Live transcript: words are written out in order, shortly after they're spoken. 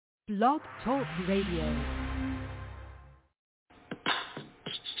Blog Talk Radio.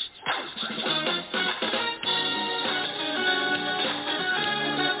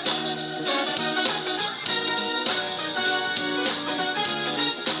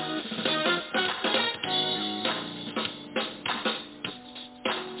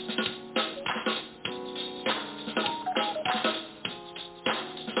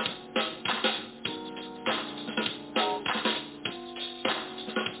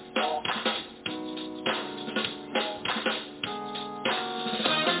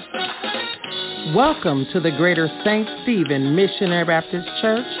 Welcome to the Greater St Stephen Missionary Baptist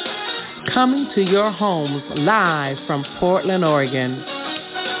Church, coming to your homes live from Portland, Oregon.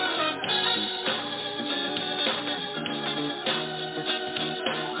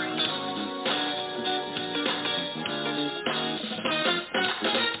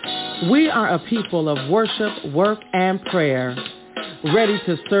 We are a people of worship, work, and prayer, ready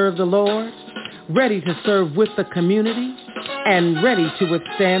to serve the Lord, ready to serve with the community, and ready to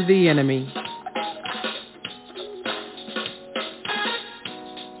withstand the enemy.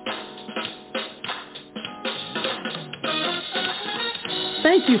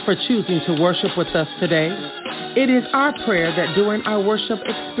 Thank you for choosing to worship with us today. It is our prayer that during our worship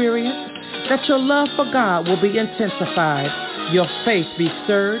experience, that your love for God will be intensified, your faith be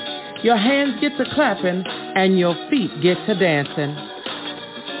stirred, your hands get to clapping, and your feet get to dancing.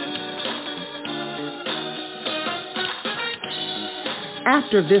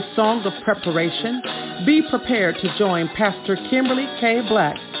 After this song of preparation, be prepared to join Pastor Kimberly K.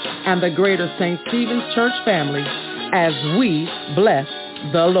 Black and the Greater St. Stephen Church family as we bless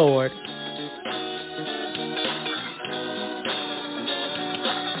the Lord.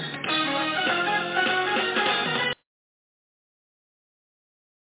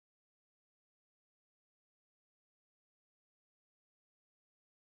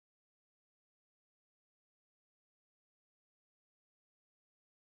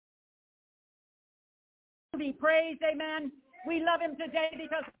 Be praised, amen. We love him today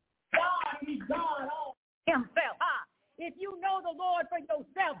because God, he's God all himself. If you know the Lord for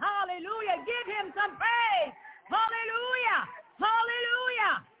yourself, hallelujah, give him some praise. Hallelujah,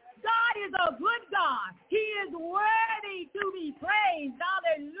 hallelujah. God is a good God. He is worthy to be praised.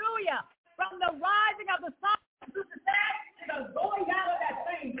 Hallelujah. From the rising of the sun to the going out of that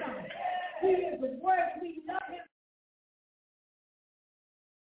same sun. He is worthy. We love him.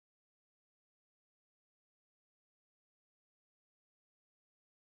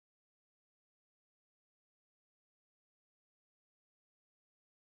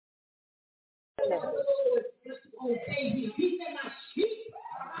 He said,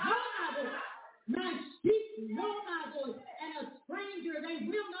 my sheep know my voice, and a stranger they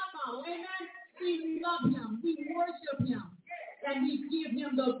will not follow. Amen. We love him, we worship him, and we give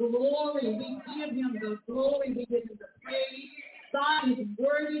him the glory. We give him the glory, we give him the praise. God is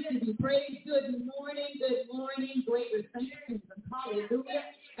worthy to be praised. Good morning, Greater St. Stephen. Hallelujah.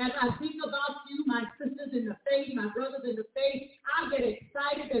 As I think about you, my sisters in the faith, my brothers in the faith, I get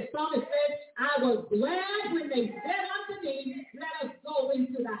excited. The psalmist says, I was glad when they said unto me, let us go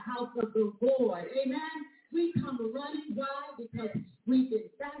into the house of the Lord. Amen. We come running. Why? Because we've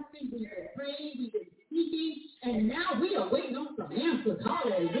been fasting, we've been praying, we've been speaking, and now we are waiting on some answers.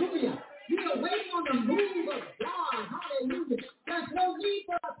 Hallelujah. We are waiting on the move of God. Hallelujah. There's no need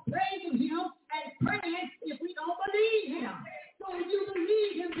for us praising him and praying if we don't believe him. So if you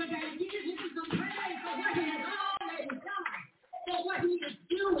believe him today, give him some praise for what he has already done, for what he is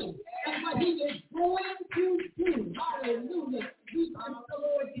doing, and what he is going to do. Hallelujah. We bless the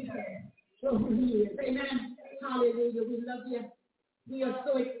Lord today for who he is. Amen. Hallelujah. We love you. We are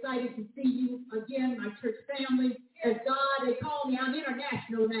so excited to see you again, my church family. As God, they call me, I'm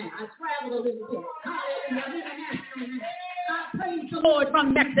international now. I travel a little bit. Hallelujah. I'm international now. I praise the Lord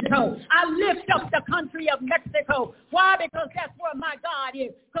from Mexico. I lift up the country of Mexico. Why? Because that's where my God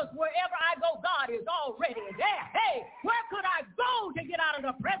is. Because wherever I go, God is already there. Hey, where could I go to get out of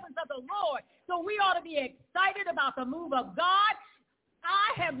the presence of the Lord? So we ought to be excited about the move of God.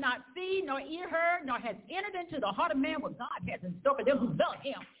 I have not seen, nor ear heard, nor has entered into the heart of man what God has in store for them who love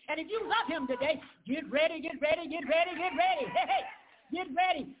him. And if you love him today, get ready, get ready, get ready, get ready. Hey, get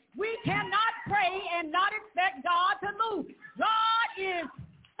ready. We cannot pray and not expect God to move. God is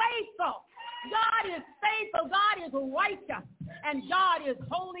faithful. God is faithful. God is righteous. And God is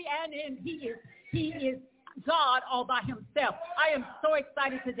holy, and he is God all by himself. I am so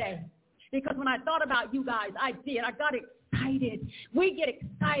excited today because when I thought about you guys, I got excited. We get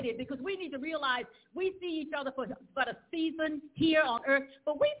excited because we need to realize we see each other for but a season here on earth,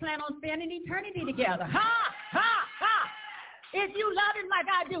 but we plan on spending eternity together. Ha, ha, ha. If you love him like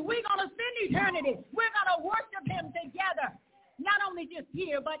I do, we're going to spend eternity. We're going to worship him together. Not only just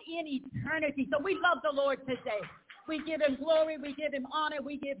here, but in eternity. So we love the Lord today. We give him glory. We give him honor.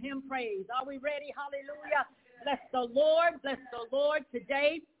 We give him praise. Are we ready? Hallelujah. Bless the Lord. Bless the Lord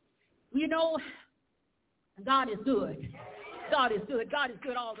today. You know, God is good. God is good. God is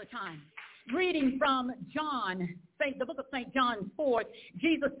good all the time. Reading from John, the book of St. John 4,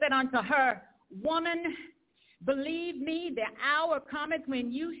 Jesus said unto her, Woman, believe me, the hour cometh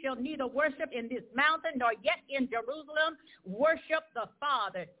when you shall neither worship in this mountain nor yet in Jerusalem. Worship the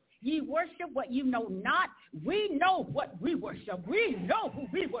Father. Ye worship what you know not. We know what we worship. We know who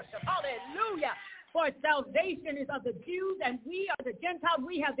we worship. Hallelujah. For salvation is of the Jews, and we are the Gentiles.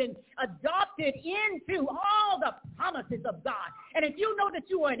 We have been adopted into all the promises of God. And if you know that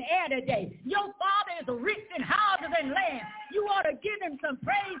you are an heir today, your Father is rich in houses and land, you ought to give him some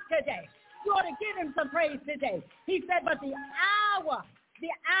praise today. You ought to give him some praise today. He said, but the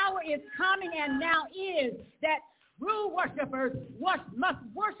hour is coming and now is that true worshipers must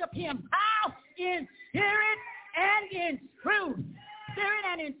worship him. How? In spirit and in truth. Spirit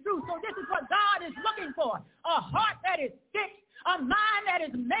and in truth. So this is what God is looking for. A heart that is fixed, a mind that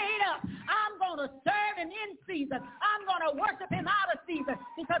is made up. I'm going to serve him in season. I'm going to worship him out of season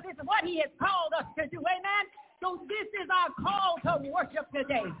because it's what he has called us to do. Amen? So this is our call to worship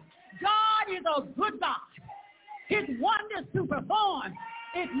today. God is a good God. His wonders to perform.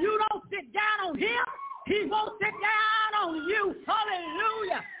 If you don't sit down on him, he won't sit down on you.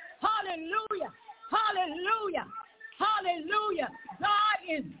 Hallelujah. Hallelujah. Hallelujah. Hallelujah. God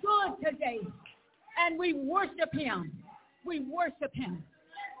is good today. And we worship him. We worship him.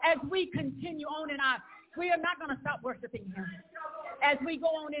 As we continue on we are not going to stop worshiping him. As we go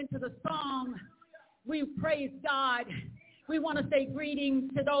on into the song, we praise God. We want to say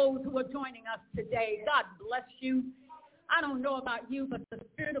greetings to those who are joining us today. God bless you. I don't know about you, but the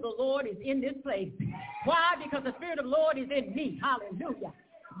Spirit of the Lord is in this place. Why? Because the Spirit of the Lord is in me. Hallelujah.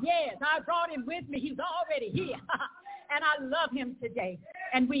 Yes, I brought him with me. He's already here. And I love him today.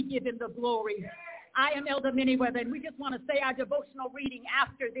 And we give him the glory. I am Elder Manyweather, and we just want to say our devotional reading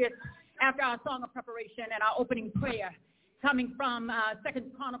after our song of preparation and our opening prayer. Coming from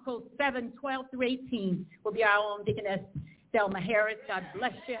 2 Chronicles 7:12-18 will be our own Deaconess Thelma Harris. God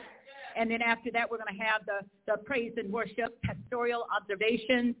bless you. And then after that, we're going to have the praise and worship, pastoral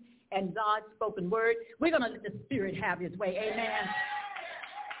observations, and God's spoken word. We're going to let the Spirit have his way. Amen.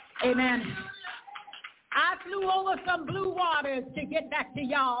 Amen. I flew over some blue waters to get back to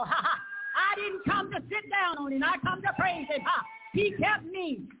y'all. I didn't come to sit down on him. I come to praise him. He kept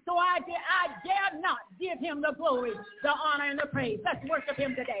me, so I dare not give him the glory, the honor, and the praise. Let's worship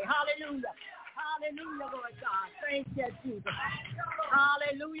him today. Hallelujah. Hallelujah, Lord God. Thank you, Jesus.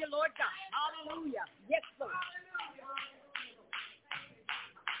 Hallelujah, Lord God. Hallelujah. Yes, Lord.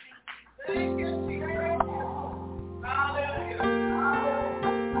 Thank you, Jesus. Hallelujah.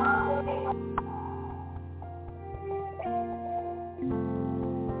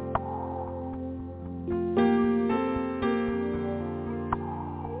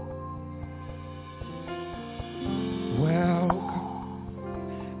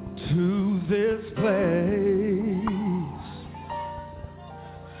 To this place,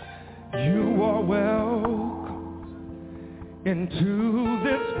 you are welcome into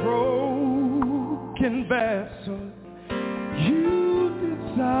this broken vessel. You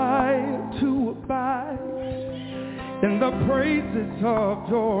desire to abide in the praises of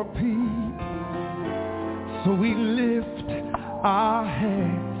your people. So we lift our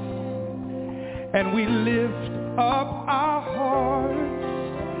hands and we lift up our hearts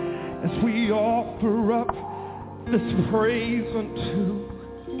as we offer up this praise unto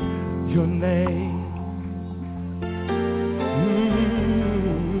your name.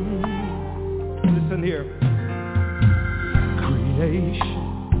 Listen here. Creation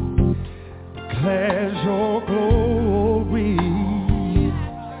declares your glory,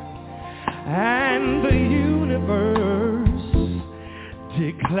 and the universe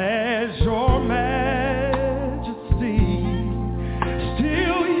declares your majesty.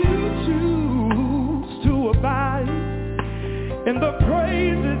 Still abide in the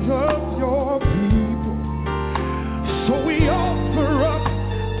praises of your people. So we offer up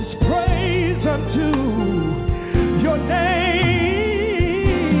this praise unto your name.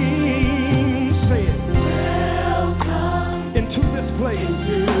 Say it. Welcome into this place.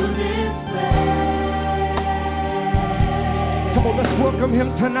 Come on, let's welcome him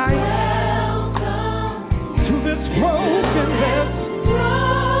tonight. Welcome to this broken vessel.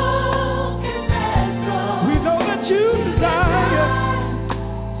 You desire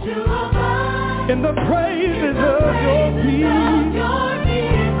to abide in the praise praises of your people.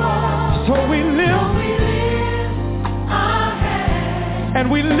 So we lift our hands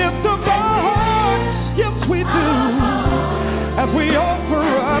and we lift up our hearts. Yes, we do. As we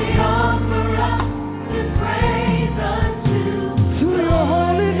offer up this praise to your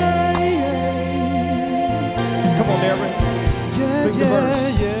holy name. Come on, Aaron. Sing the verse.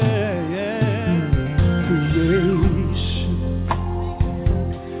 Creation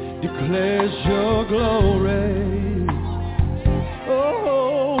declares your glory.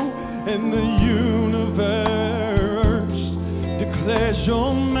 Oh, and the universe declares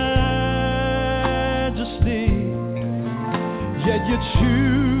your majesty. Yet you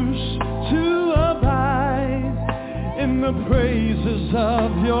choose to abide in the praises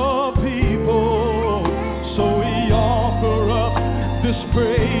of your people. So we offer up this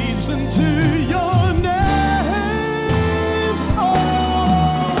praise unto your name. Oh,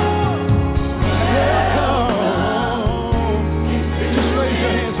 welcome. Just raise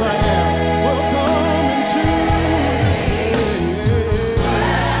your hands right now. Welcome into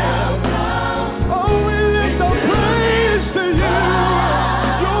oh, we lift our praise to you.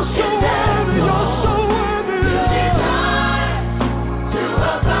 You're so worthy, you're so worthy, Lord. To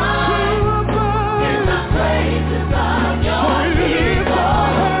abide in the praises of your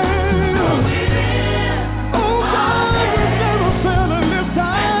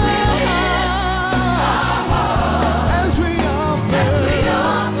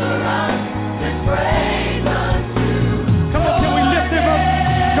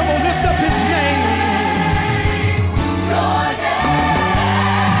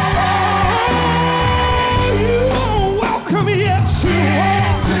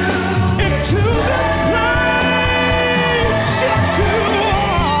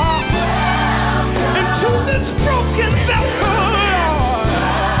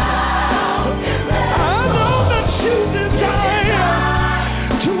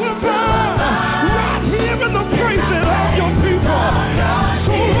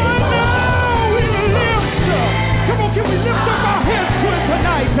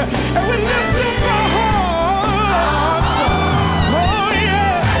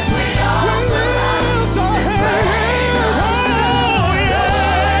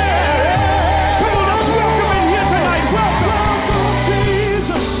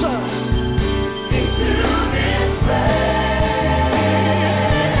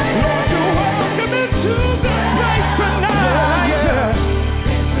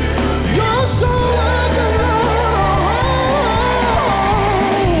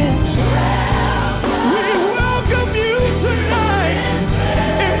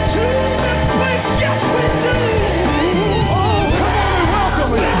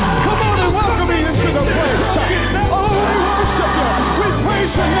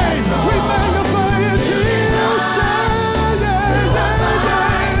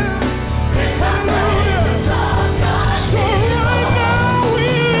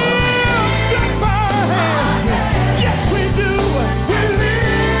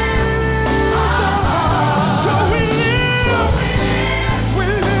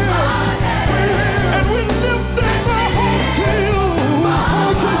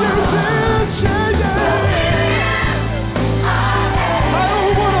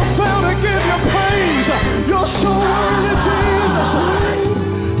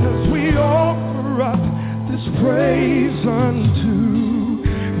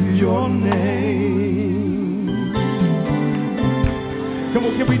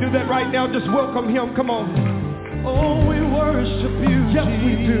Just welcome him, come on. Oh, we worship you, yes,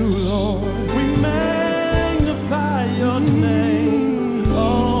 we do, Lord. We magnify your name.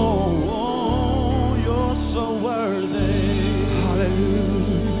 Oh, you're so worthy.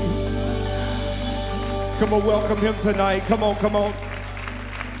 Hallelujah. Come on, welcome him tonight. Come on, come on.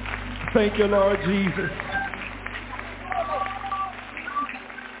 Thank you, Lord Jesus.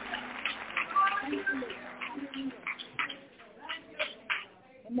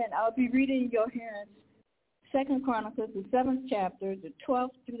 Amen. I'll be reading in your hearings 2 Chronicles, the 7th chapter, the 12th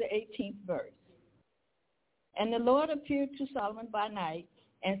through the 18th verse. And the Lord appeared to Solomon by night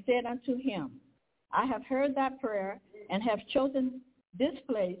and said unto him, I have heard thy prayer and have chosen this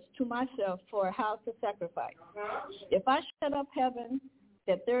place to myself for a house of sacrifice. If I shut up heaven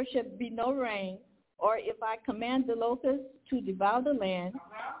that there should be no rain, or if I command the locusts to devour the land,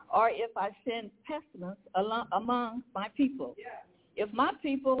 or if I send pestilence among my people, if my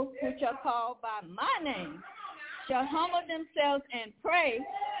people, which are called by my name, shall humble themselves and pray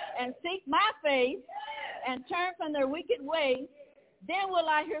and seek my face and turn from their wicked ways, then will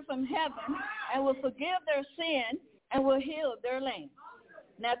I hear from heaven and will forgive their sin and will heal their land.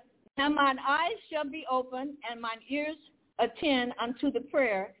 And mine eyes shall be open, and mine ears attend unto the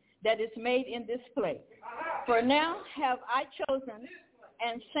prayer that is made in this place. For now have I chosen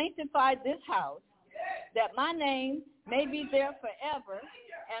and sanctified this house, that my name may be there forever,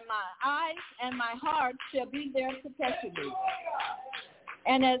 and my eyes and my heart shall be there perpetually.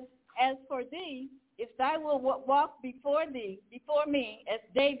 And as for thee, if thou wilt walk before me, as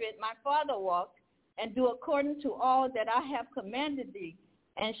David my father walked, and do according to all that I have commanded thee,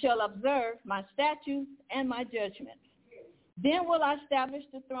 and shall observe my statutes and my judgments, then will I establish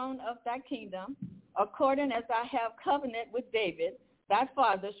the throne of thy kingdom, according as I have covenanted with David thy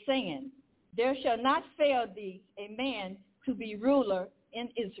father, saying, there shall not fail thee a man to be ruler in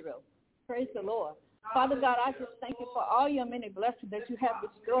Israel. Praise the Lord. Father God, I just thank you for all your many blessings that you have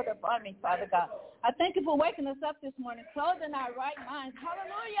bestowed upon me, Father God. I thank you for waking us up this morning, clothing our right minds.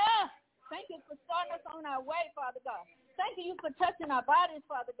 Hallelujah. Thank you for starting us on our way, Father God. Thank you for touching our bodies,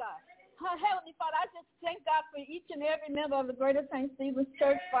 Father God. Heavenly Father, I just thank God for each and every member of the Greater St Stephen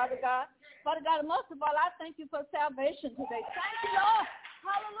Church, Father God. Father God, and most of all, I thank you for salvation today. Thank you, Lord.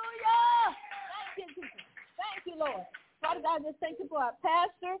 Hallelujah. Thank you, Jesus. Thank you, Lord. Father God, just thank you for our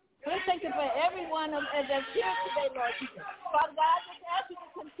pastor. We thank you for everyone that's here today, Lord Jesus. Father God, I just ask you to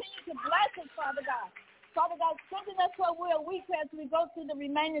continue to bless us, Father God. Father God, strengthen us where we are weak as we go through the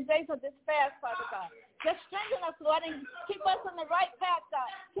remaining days of this fast, Father God. Just strengthen us, Lord, and keep us on the right path, God.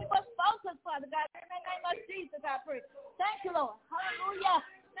 Keep us focused, Father God. In the name of Jesus, I pray. Thank you, Lord. Hallelujah.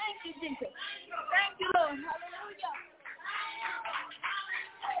 Thank you, Jesus. Thank you, Lord. Hallelujah.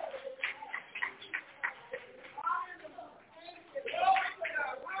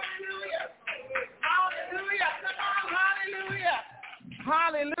 Hallelujah.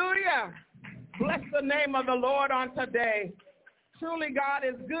 Hallelujah. Bless the name of the Lord on today. Truly, God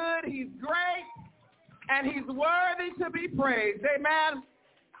is good. He's great. And he's worthy to be praised. Amen.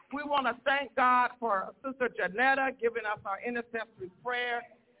 We want to thank God for Sister Janetta giving us our intercessory prayer.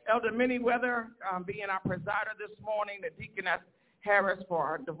 Elder Minnieweather being our presider this morning. The Deaconess Harris for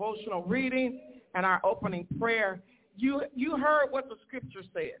our devotional reading and our opening prayer. You heard what the scripture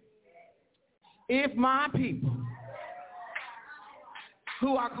said. If my people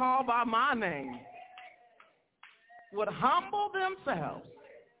who are called by my name would humble themselves,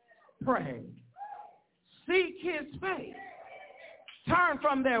 pray, seek his face, turn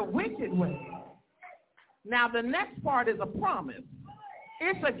from their wicked ways. Now the next part is a promise.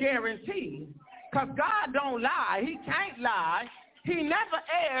 It's a guarantee, because God don't lie. He can't lie. He never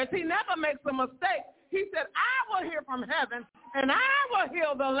errs. He never makes a mistake. He said, I will hear from heaven, and I will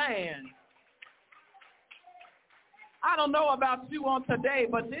heal the land. I don't know about you on today,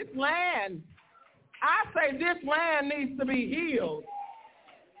 but this land, I say this land needs to be healed.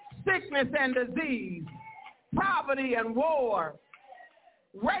 Sickness and disease, poverty and war,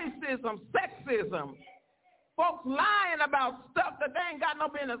 racism, sexism, folks lying about stuff that they ain't got no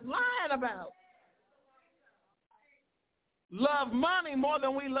business lying about. Love money more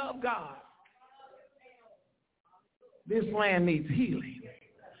than we love God. This land needs healing.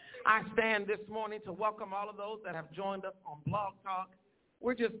 I stand this morning to welcome all of those that have joined us on Blog Talk.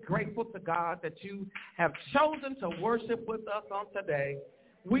 We're just grateful to God that you have chosen to worship with us on today.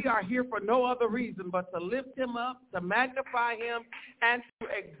 We are here for no other reason but to lift him up, to magnify him, and to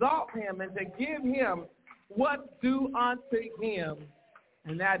exalt him, and to give him what's due unto him,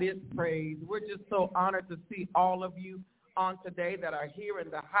 and that is praise. We're just so honored to see all of you on today that are here in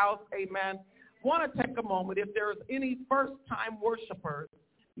the house. Amen. Want to take a moment. If there's any first-time worshipers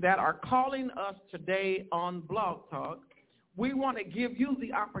that are calling us today on Blog Talk, we want to give you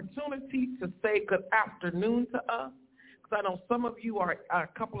the opportunity to say good afternoon to us. I know some of you are a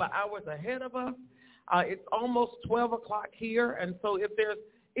couple of hours ahead of us. It's almost 12 o'clock here, and so if there's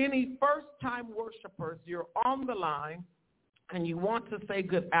any first-time worshipers, you're on the line, and you want to say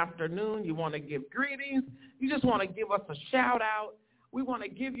good afternoon, you want to give greetings, you just want to give us a shout-out, we want to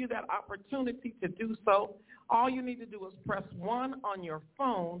give you that opportunity to do so. All you need to do is press 1 on your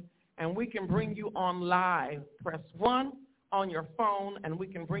phone, and we can bring you on live. Press 1 on your phone, and we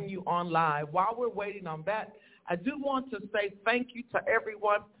can bring you on live. While we're waiting on that, I do want to say thank you to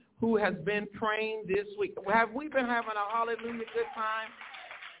everyone who has been praying this week. Have we been having a hallelujah good time?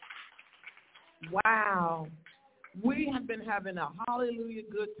 Wow. We have been having a hallelujah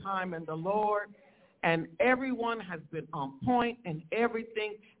good time in the Lord, and everyone has been on point, and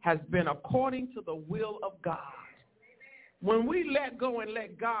everything has been according to the will of God. When we let go and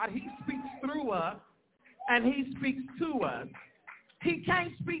let God, he speaks through us, and he speaks to us. He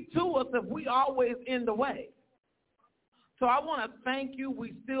can't speak to us if we always in the way. So I want to thank you.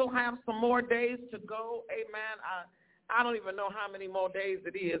 We still have some more days to go. Amen. I don't even know how many more days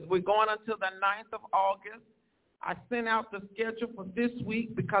it is. We're going until the 9th of August. I sent out the schedule for this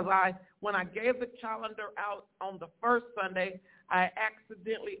week because when I gave the calendar out on the first Sunday, I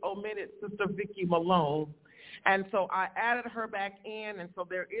accidentally omitted Sister Vicki Malone. And so I added her back in, and so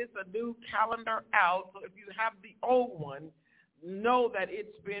there is a new calendar out. So if you have the old one, know that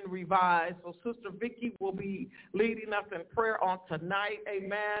it's been revised. So Sister Vicki will be leading us in prayer on tonight.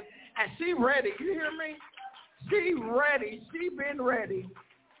 Amen. And she ready. You hear me? She ready. She been ready.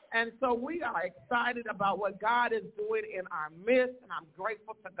 And so we are excited about what God is doing in our midst, and I'm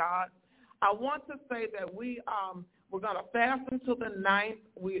grateful to God. I want to say that we're going to fast until the 9th.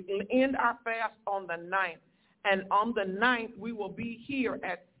 We end our fast on the 9th. And on the 9th, we will be here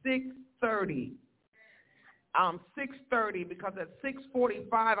at 6:30. 6:30, because at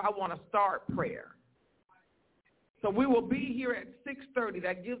 6:45, I want to start prayer. So we will be here at 6:30.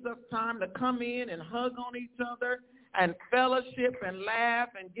 That gives us time to come in and hug on each other and fellowship and laugh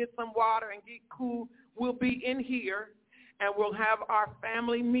and get some water and get cool. We'll be in here, and we'll have our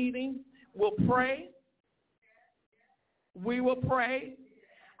family meeting. We'll pray. We will pray.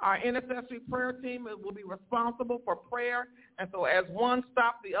 Our intercessory prayer team will be responsible for prayer. And so as one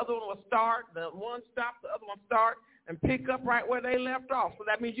stops, the other one will start. The one stops, the other one start, and pick up right where they left off. So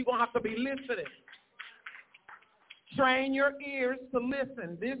that means you're going to have to be listening. Train your ears to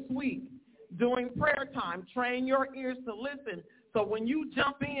listen this week during prayer time. Train your ears to listen. So when you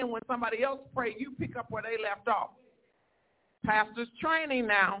jump in, when somebody else prays, you pick up where they left off. Pastor's training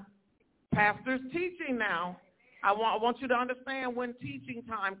now. Pastor's teaching now. I want you to understand when teaching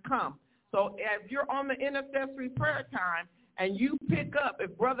time comes. So if you're on the intercessory prayer time and you pick up,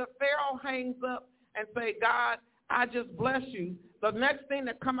 if Brother Farrell hangs up and say, God, I just bless you, the next thing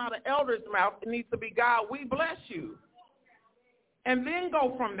that come out of elder's mouth, it needs to be, God, we bless you. And then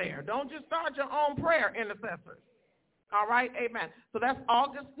go from there. Don't just start your own prayer, intercessors. All right, amen. So that's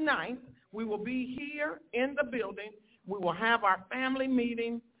August 9th. We will be here in the building. We will have our family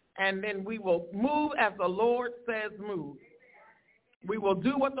meeting. And then we will move as the Lord says move. We will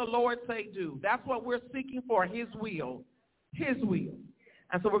do what the Lord say do. That's what we're seeking for, his will. His will.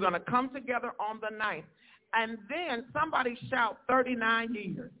 And so we're going to come together on the 9th. And then somebody shout 39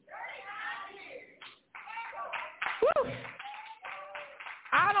 years. Woo!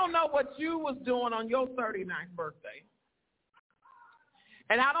 I don't know what you was doing on your 39th birthday.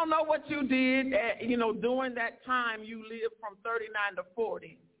 And I don't know what you did, during that time you lived from 39 to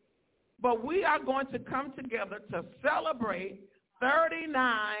 40. But we are going to come together to celebrate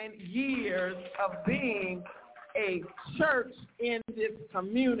 39 years of being a church in this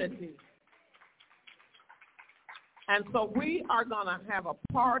community. And so we are going to have a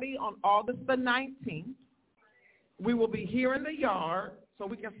party on August the 19th. We will be here in the yard so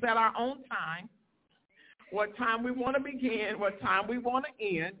we can set our own time, what time we want to begin, what time we want to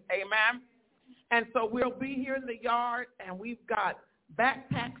end. Amen. And so we'll be here in the yard, and we've got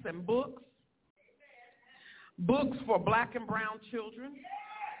backpacks and books for black and brown children.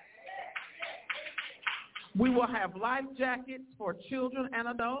 We will have life jackets for children and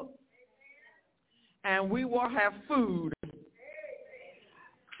adults. And we will have food,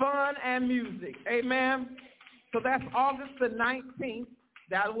 fun, and music. Amen. So that's August the 19th.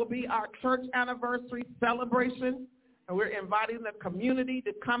 That will be our church anniversary celebration. And we're inviting the community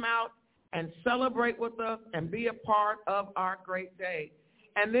to come out and celebrate with us and be a part of our great day.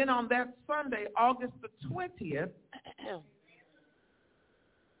 And then on that Sunday, August the 20th,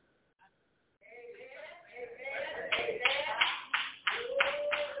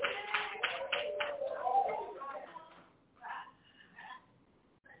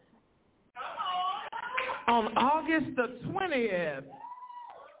 on August the 20th,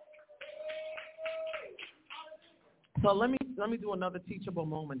 so let me do another teachable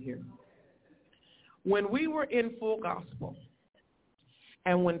moment here. When we were in full gospel,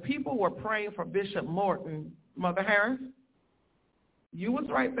 and when people were praying for Bishop Morton, Mother Harris, you was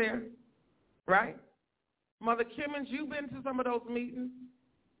right there, right? Mother Kimmons, you've been to some of those meetings,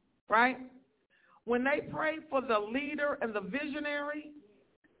 right? When they prayed for the leader and the visionary,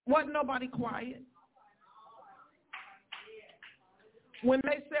 wasn't nobody quiet. When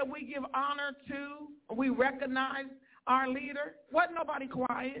they said we give honor to, we recognize our leader, wasn't nobody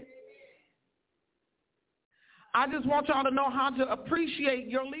quiet. I just want y'all to know how to appreciate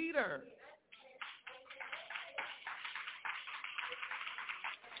your leader.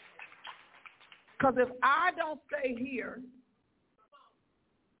 Because if I don't stay here,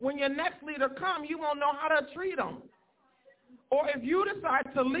 when your next leader comes, you won't know how to treat them. Or if you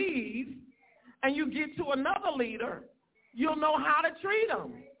decide to leave and you get to another leader, you'll know how to treat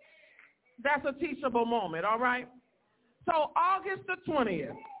them. That's a teachable moment, all right? So August the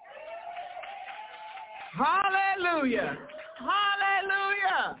 20th. Hallelujah.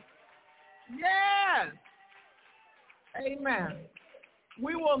 Hallelujah. Yes. Amen.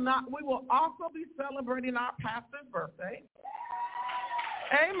 We will also be celebrating our pastor's birthday.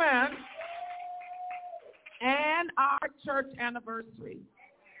 Amen. And our church anniversary.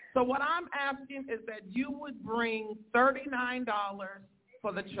 So what I'm asking is that you would bring $39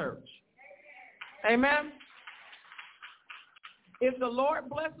 for the church. Amen. If the Lord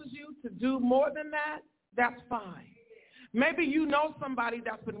blesses you to do more than that, that's fine. Maybe you know somebody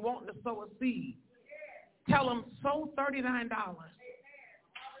that's been wanting to sow a seed. Tell them, sow $39.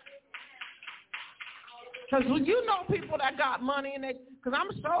 Because you know people that got money, and because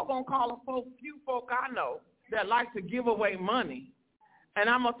I'm sure going to call a few folk I know that like to give away money. And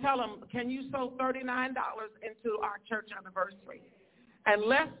I'm going to tell them, can you sow $39 into our church anniversary? And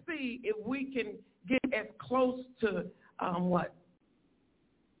let's see if we can get as close to,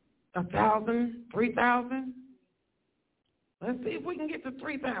 1,000, 3,000? Let's see if we can get to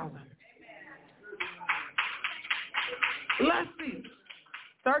 3,000. Let's see.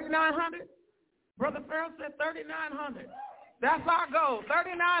 3,900? Brother Farrell said 3,900. That's our goal,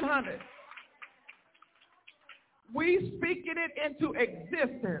 3,900. We speaking it into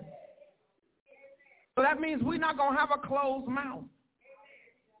existence. So that means we're not going to have a closed mouth.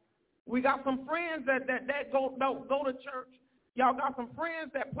 We got some friends that go to church. Y'all got some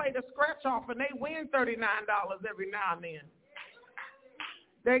friends that play the scratch off and they win $39 every now and then.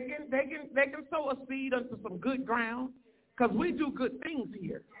 They can sow a seed into some good ground because we do good things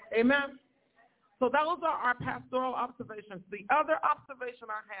here. Amen. So those are our pastoral observations. The other observation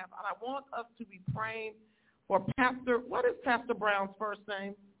I have, and I want us to be praying for Pastor, what is Pastor Brown's first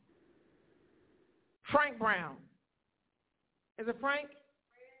name? Frank Brown. Is it Frank?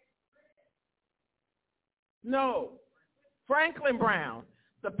 No. Franklin Brown,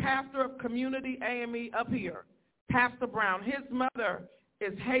 the pastor of Community AME up here. Pastor Brown, his mother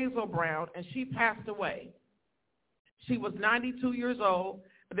is Hazel Brown, and she passed away. She was 92 years old.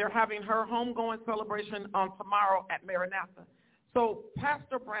 They're having her homegoing celebration on tomorrow at Maranatha. So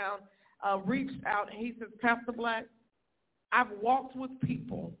Pastor Brown reached out, and he says, Pastor Black, I've walked with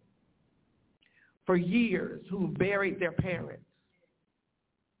people for years who buried their parents.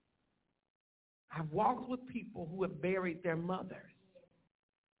 I've walked with people who have buried their mothers,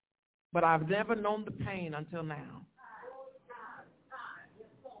 but I've never known the pain until now.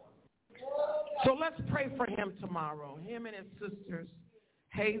 So let's pray for him tomorrow, him and his sisters,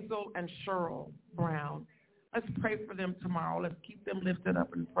 Hazel and Cheryl Brown. Let's pray for them tomorrow. Let's keep them lifted up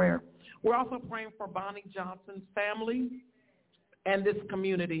in prayer. We're also praying for Bonnie Johnson's family and this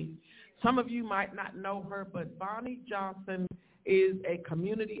community. Some of you might not know her, but Bonnie Johnson is a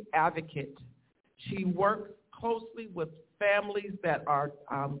community advocate. She works closely with families that are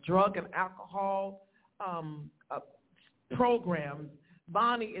drug and alcohol programs.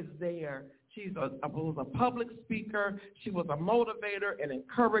 Bonnie is there. She was a public speaker. She was a motivator and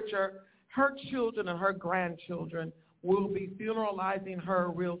encourager. Her children and her grandchildren will be funeralizing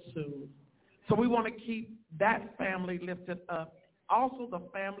her real soon. So we want to keep that family lifted up. Also the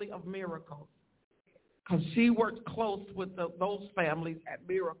family of Miracles, because she works close with those families at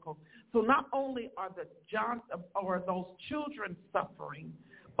Miracle. So not only are those children suffering,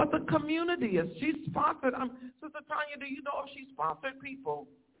 but the community is. She's sponsored. Sister Tanya, do you know if she sponsored people?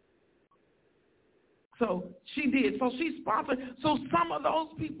 So she did. So she sponsored. So some of those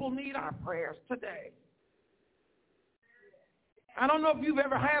people need our prayers today. I don't know if you've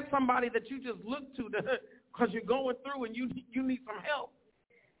ever had somebody that you just look to because you're going through and you need some help.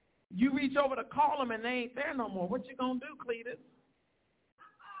 You reach over to call them and they ain't there no more. What you going to do, Cletus?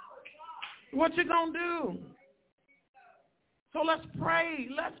 What you going to do? So let's pray.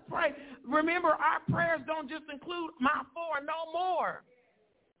 Let's pray. Remember, our prayers don't just include my four, no more.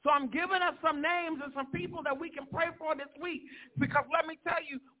 So I'm giving us some names and some people that we can pray for this week. Because let me tell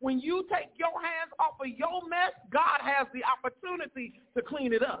you, when you take your hands off of your mess, God has the opportunity to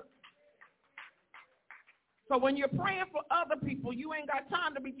clean it up. So when you're praying for other people, you ain't got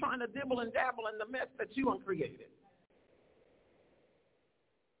time to be trying to dibble and dabble in the mess that you uncreated.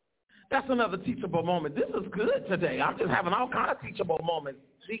 That's another teachable moment. This is good today. I'm just having all kind of teachable moments.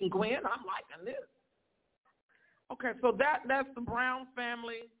 Deacon Gwen, I'm liking this. Okay, so that's the Brown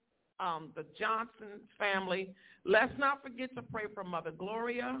family, the Johnson family. Let's not forget to pray for Mother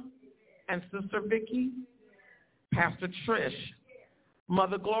Gloria and Sister Vicky, Pastor Trish.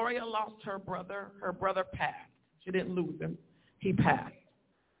 Mother Gloria lost her brother. Her brother passed. She didn't lose him. He passed.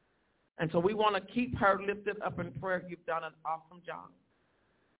 And so we want to keep her lifted up in prayer. You've done an awesome job.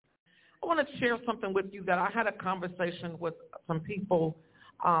 I want to share something with you that I had a conversation with some people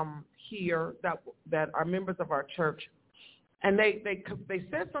here that are members of our church, and they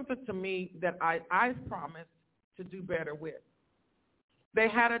said something to me that I promised to do better with. They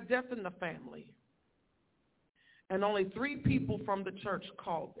had a death in the family, and only 3 people from the church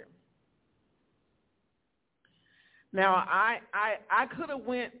called them. Now, I could have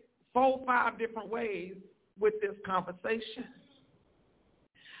went 4 or 5 different ways with this conversation.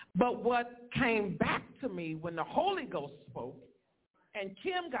 But what came back to me when the Holy Ghost spoke and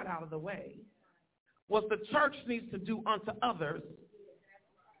Kim got out of the way was the church needs to do unto others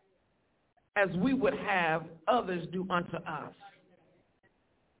as we would have others do unto us.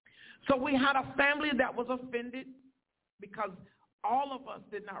 So we had a family that was offended because all of us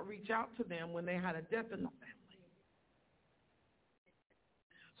did not reach out to them when they had a death in the family.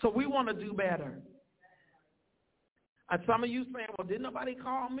 So we want to do better. And some of you saying, well, didn't nobody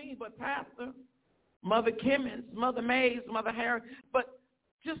call me but Pastor, Mother Kimmons, Mother Mays, Mother Harris. But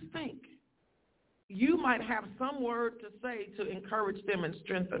just think, you might have some word to say to encourage them and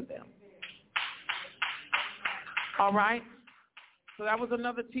strengthen them. All right? So that was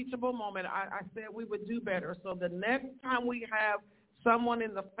another teachable moment. I said we would do better. So the next time we have someone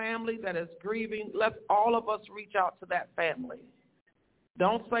in the family that is grieving, let's all of us reach out to that family.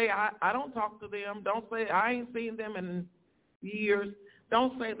 Don't say, I don't talk to them. Don't say, I ain't seen them in years.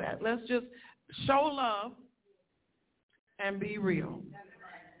 Don't say that. Let's just show love and be real.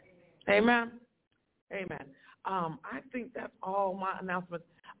 Amen? Amen. I think that's all my announcements.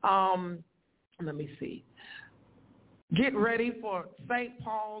 Let me see. Get ready for St.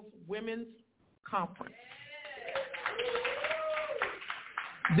 Paul's Women's Conference.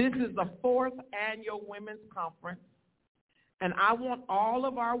 This is the 4th annual Women's Conference. And I want all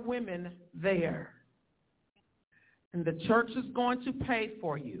of our women there. And the church is going to pay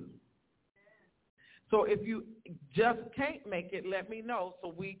for you. So if you just can't make it, let me know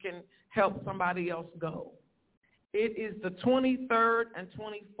so we can help somebody else go. It is the 23rd and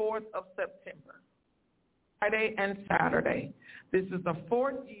 24th of September, Friday and Saturday. This is the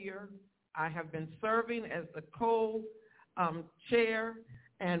 4th year I have been serving as the co-chair,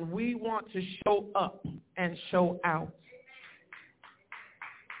 and we want to show up and show out.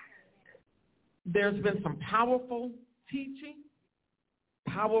 There's been some powerful teaching,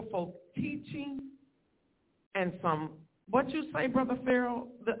 and some, what you say, Brother Farrell,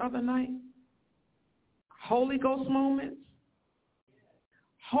 the other night? Holy Ghost moments,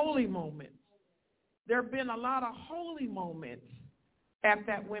 holy moments. There have been a lot of holy moments at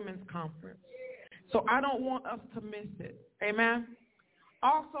that women's conference. So I don't want us to miss it. Amen?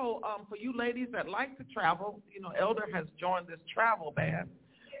 Also, for you ladies that like to travel, Elder has joined this travel band.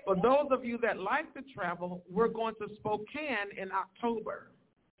 For those of you that like to travel, we're going to Spokane in October.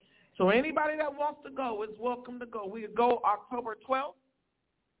 So anybody that wants to go is welcome to go. We go October 12th.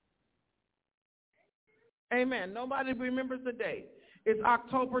 Amen. Nobody remembers the date. It's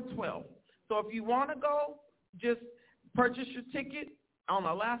October 12th. So if you want to go, just purchase your ticket on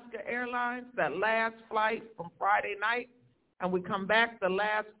Alaska Airlines, that last flight from Friday night, and we come back the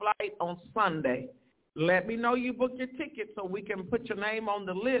last flight on Sunday. Let me know you book your ticket so we can put your name on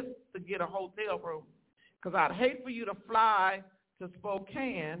the list to get a hotel room. Because I'd hate for you to fly to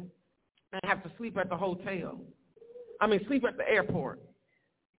Spokane and have to sleep at the hotel. Sleep at the airport.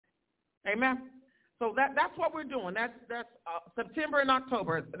 Amen? So that's what we're doing. That's September and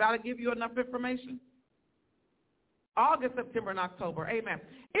October. That'll give you enough information? August, September, and October. Amen.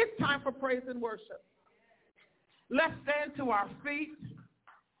 It's time for praise and worship. Let's stand to our feet.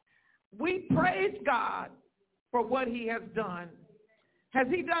 We praise God for what he has done. Has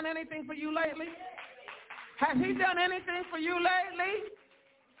he done anything for you lately? Has he done anything for you lately?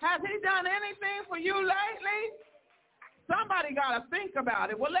 Has he done anything for you lately? Somebody got to think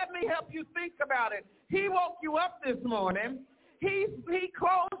about it. Well, let me help you think about it. He woke you up this morning. He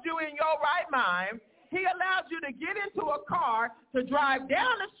clothed you in your right mind. He allowed you to get into a car, to drive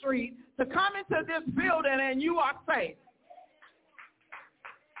down the street, to come into this building, and you are safe.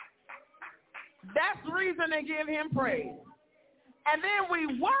 That's reason to give him praise. And then we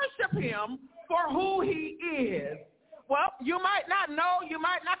worship him for who he is. Well, you might not know, you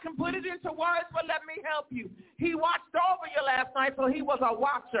might not can put it into words, but let me help you. He watched over you last night, so he was a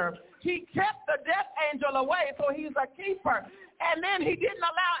watcher. He kept the death angel away, so he's a keeper. And then he didn't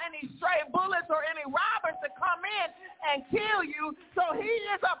allow any stray bullets or any robbers to come in and kill you, so he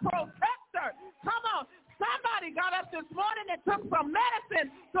is a protector. Come on. Somebody got up this morning and took some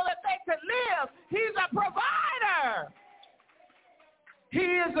medicine so that they could live. He's a provider. He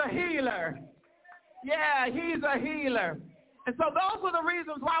is a healer. Yeah, he's a healer. And so those are the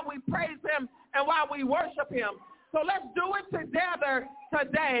reasons why we praise him and why we worship him. So let's do it together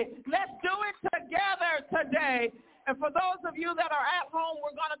today. Let's do it together today. And for those of you that are at home,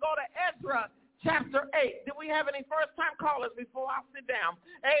 we're going to go to Ezra chapter 8. Do we have any first-time callers before I sit down?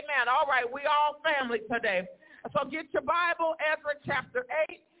 Amen. All right, we all family today. So get your Bible, Ezra chapter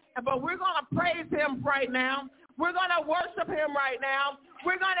 8. But we're going to praise him right now. We're going to worship him right now.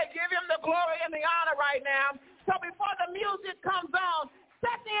 We're going to give him the glory and the honor right now. So before the music comes on,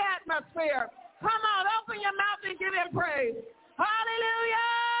 set the atmosphere. Come on, open your mouth and give him praise.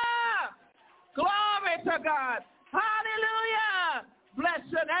 Hallelujah! Glory to God. Hallelujah! Bless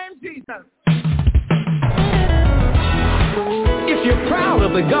your name, Jesus. If you're proud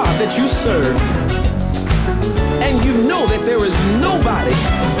of the God that you serve, and you know that there is nobody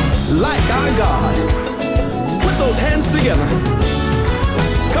like our God, put those hands together.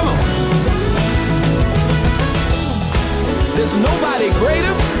 Come on. There's nobody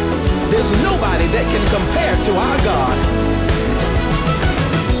greater. There's nobody that can compare to our God.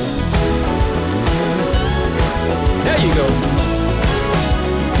 There you go.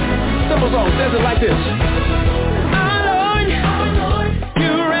 Simple song says it like this. Our Lord,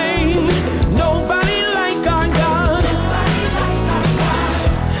 you reign. Nobody like our God.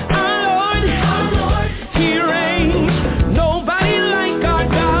 Our Lord, he reigns. Nobody like our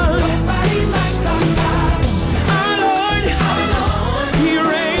God. Our Lord, he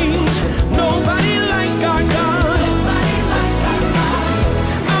reigns. Nobody like our God.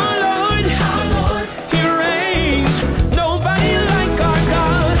 Our Lord, he reigns. Nobody like our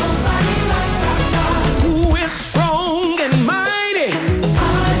God. Who is strong and mighty,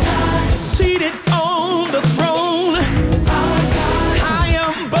 seated on the throne, high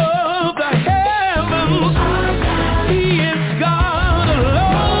above the heavens. He is God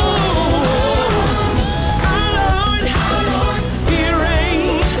alone. Our Lord, he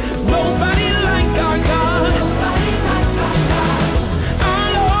reigns. Nobody like our God. Our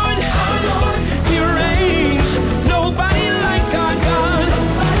Lord, he reigns. Nobody like our God.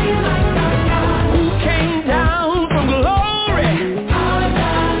 Who came down from glory,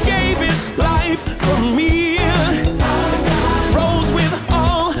 gave his life for me, rose with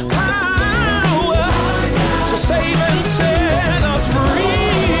all power to save and set us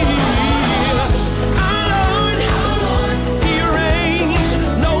free. Our Lord, he reigns.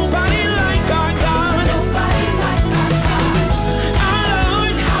 Nobody like our God. Our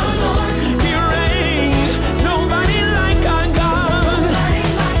Lord, he reigns. Nobody like our God.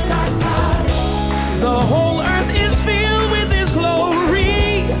 The whole earth is filled with his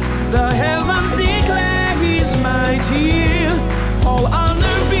glory. The heavens declare he's mighty. All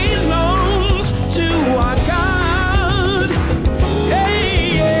honor belongs to our God.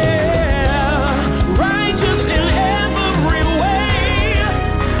 Hey, yeah. Righteous in every way.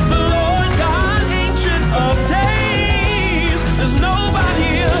 The Lord God, ancient of days. There's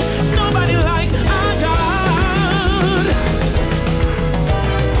nobody like our God.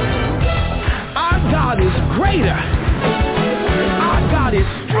 Our God is greater. Our God is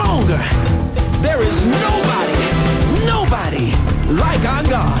stronger. There is nobody like our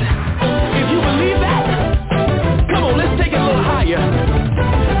God. If you believe that, come on, let's take it a little higher.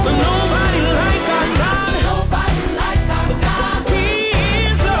 Nobody like our God. He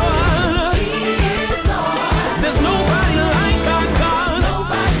is Lord. There's nobody like our God.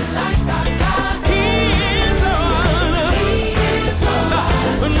 He is Lord.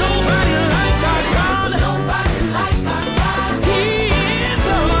 Nobody like our God. He is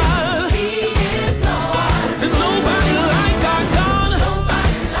Lord.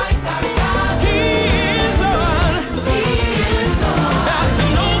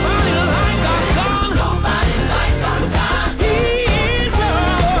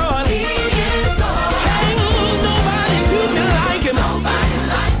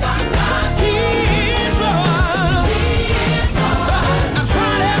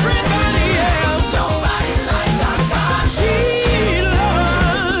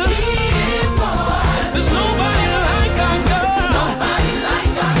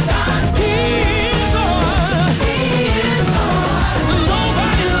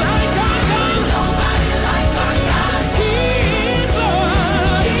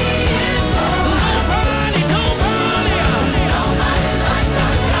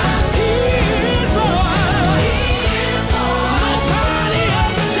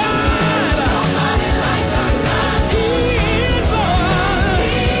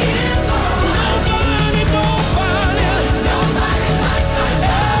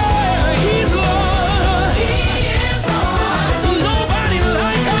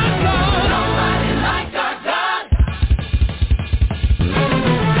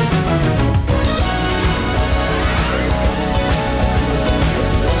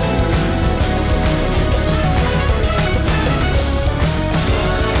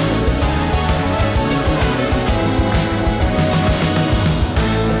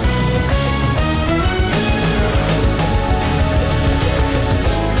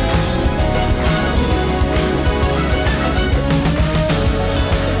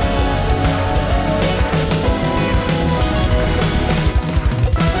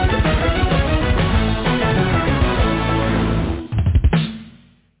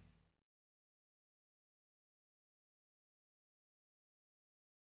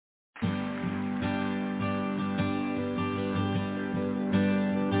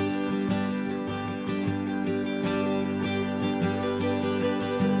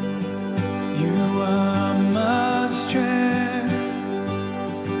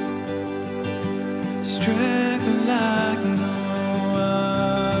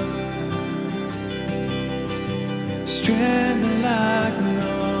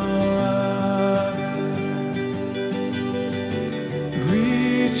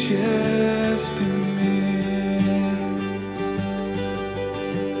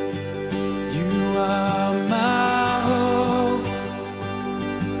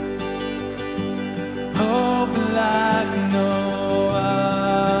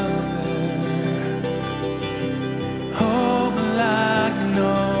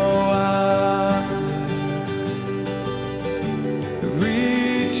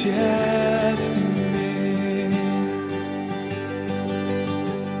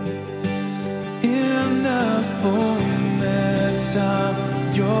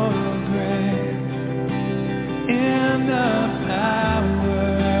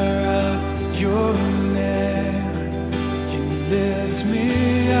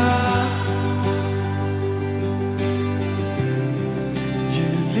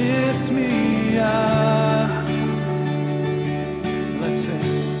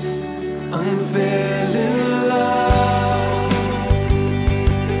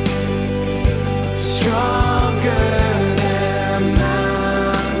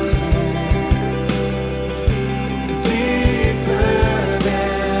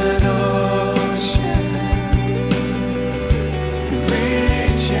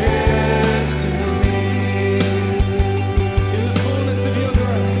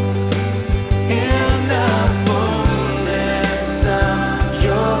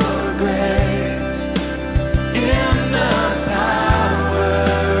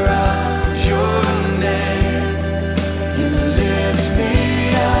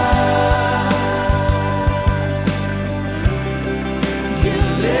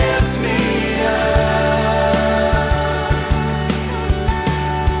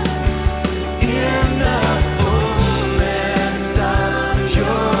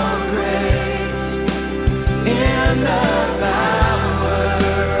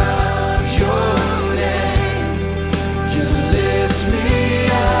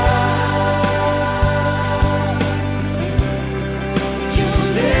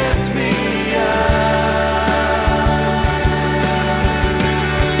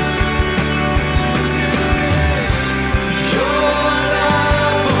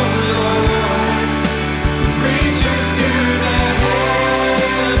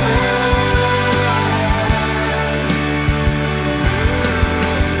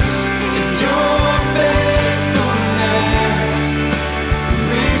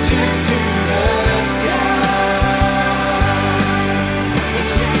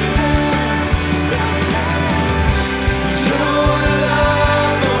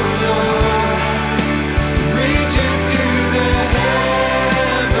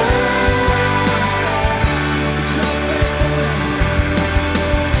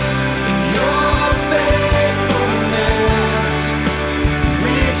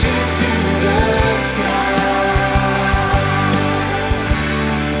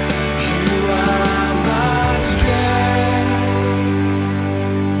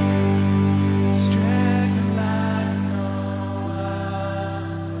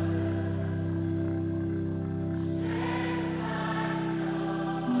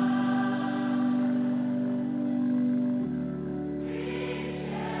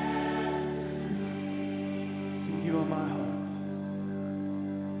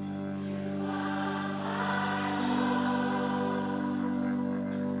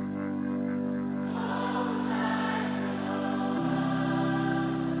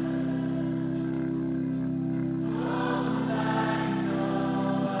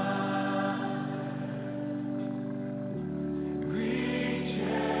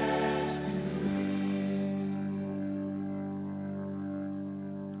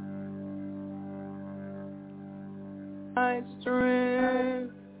 my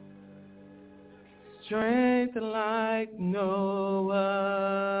strength, strength like no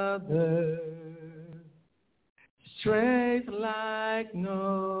other, strength like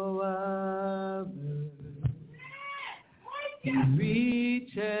no other. He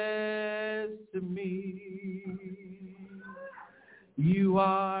reaches to me. You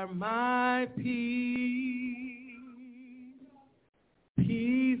are my peace,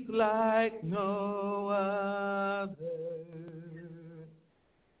 peace like no other,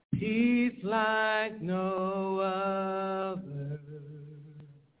 peace like no other.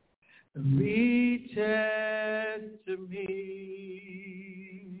 Reaches to me.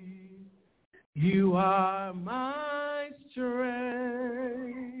 You are my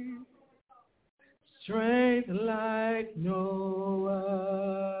strength, strength like no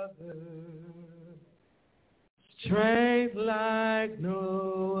other, strength like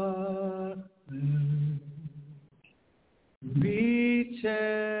no other.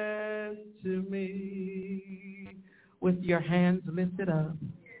 Reaches to me. With your hands lifted up,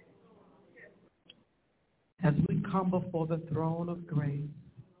 as we come before the throne of grace,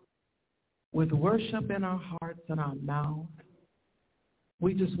 with worship in our hearts and our mouth,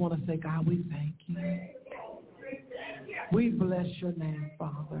 we just want to say, God, we thank you. We bless your name,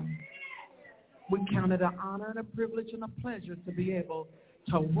 Father. We count it an honor and a privilege and a pleasure to be able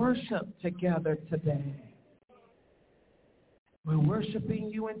to worship together today. We're worshiping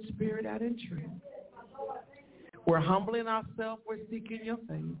you in spirit and in truth. We're humbling ourselves. We're seeking your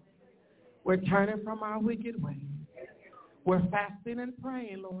face. We're turning from our wicked ways. We're fasting and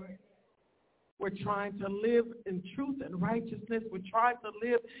praying, Lord. We're trying to live in truth and righteousness. We're trying to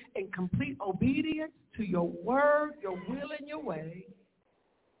live in complete obedience to your word, your will, and your way.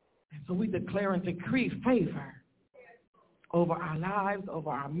 And so we declare and decree favor over our lives,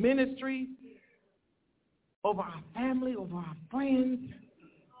 over our ministry, over our family, over our friends.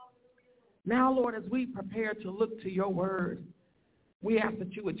 Now, Lord, as we prepare to look to your word, we ask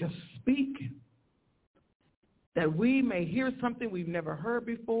that you would just speak, that we may hear something we've never heard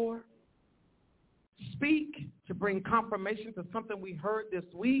before. Speak to bring confirmation to something we heard this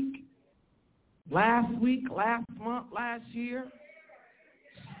week, last month, last year.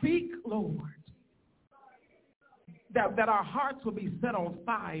 Speak, Lord, that our hearts will be set on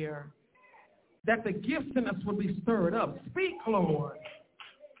fire, that the gifts in us will be stirred up. Speak, Lord,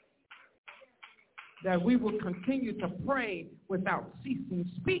 that we will continue to pray without ceasing.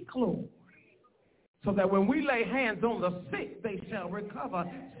 Speak, Lord, so that when we lay hands on the sick, they shall recover.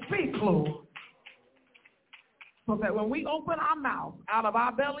 Speak, Lord, so that when we open our mouth, out of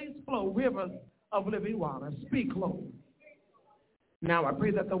our bellies flow rivers of living water. Speak, Lord. Now I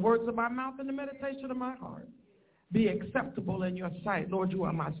pray that the words of my mouth and the meditation of my heart be acceptable in your sight. Lord, you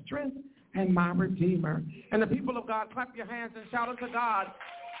are my strength and my redeemer. And the people of God, clap your hands and shout unto God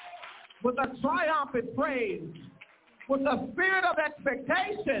with a triumphant praise, with a spirit of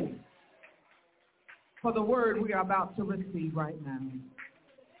expectation for the word we are about to receive right now.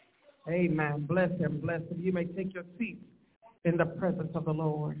 Amen. Bless him, bless him. You may take your seats in the presence of the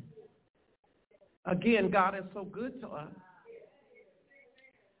Lord. Again, God is so good to us.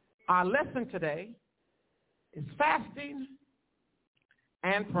 Our lesson today is fasting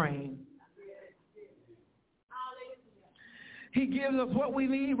and praying. He gives us what we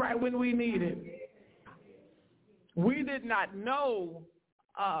need right when we need it. We did not know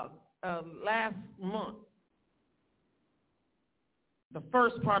last month, the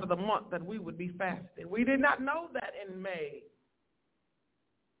first part of the month, that we would be fasting. We did not know that in May.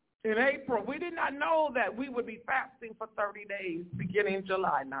 In April, we did not know that we would be fasting for 30 days beginning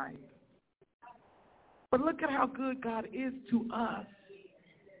July 9th. But look at how good God is to us.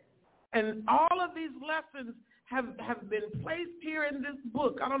 And all of these lessons have been placed here in this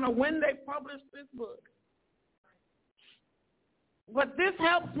book. I don't know when they published this book. But this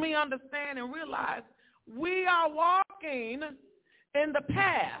helps me understand and realize we are walking in the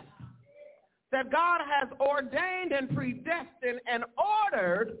path that God has ordained and predestined and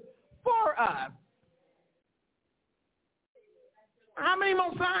ordered for us. How many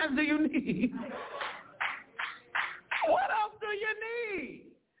more signs do you need? What else do you need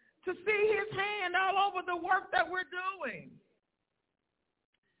to see his hand all over the work that we're doing?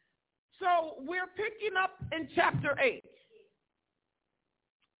 So we're picking up in chapter 8.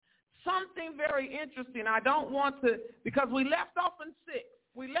 Something very interesting. I don't want to, because we left off in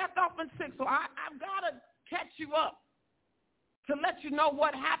 6. So I've got to catch you up to let you know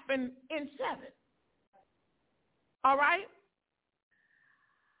what happened in 7. All right?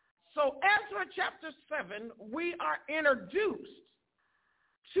 So Ezra chapter 7, we are introduced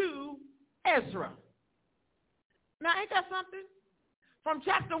to Ezra. Now, ain't that something? From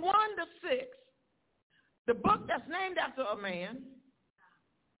chapter 1 to 6, the book that's named after a man,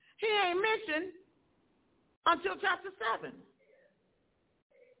 he ain't mentioned until chapter 7.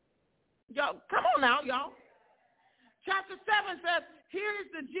 Y'all, come on now, y'all. Chapter 7 says, here is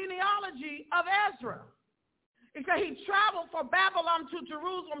the genealogy of Ezra. It said he traveled from Babylon to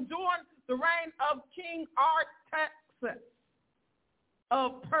Jerusalem during the reign of King Artaxerxes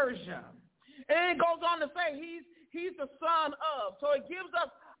of Persia. And it goes on to say he's the son of. So it gives us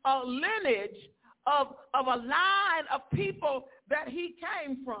a lineage of a line of people that he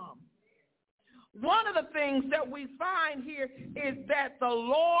came from. One of the things that we find here is that the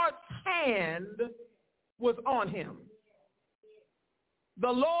Lord's hand was on him. The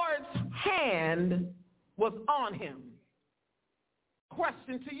Lord's hand was on him.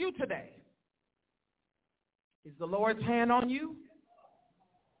 Question to you today. Is the Lord's hand on you?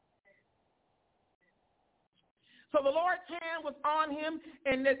 So the Lord's hand was on him,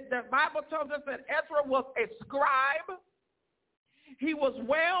 and the Bible tells us that Ezra was a scribe. He was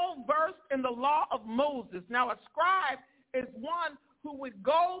well versed in the law of Moses. Now, a scribe is one who would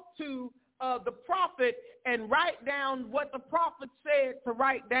go to the prophet and write down what the prophet said to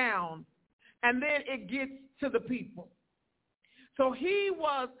write down, and then it gets to the people. So he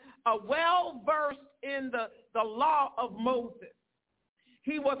was well versed in the law of Moses.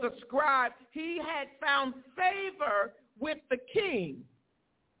 He was a scribe. He had found favor with the king.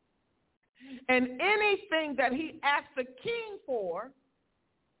 And anything that he asked the king for,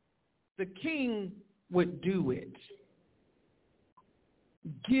 the king would do it.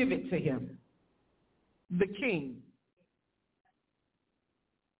 Give it to him. The king.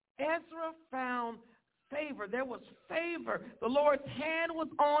 Ezra found favor. There was favor. The Lord's hand was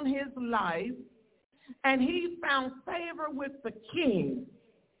on his life, and he found favor with the king.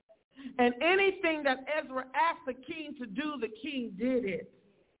 And anything that Ezra asked the king to do, the king did it.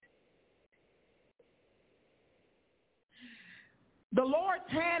 The Lord's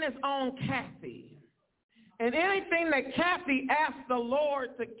hand is on Kathy. And anything that Kathy asked the Lord,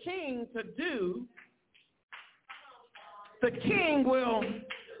 the king, to do, the king will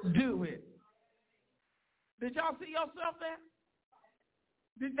do it. Did y'all see yourself there?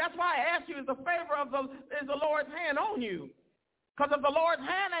 That's why I asked you, is the favor of is the Lord's hand on you? Because if the Lord's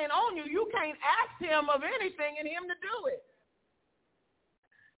hand ain't on you, you can't ask him of anything and him to do it.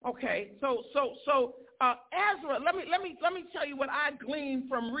 Okay, so Ezra, let me tell you what I gleaned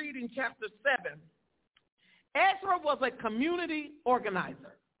from reading chapter 7. Ezra was a community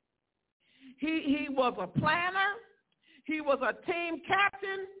organizer. He was a planner. He was a team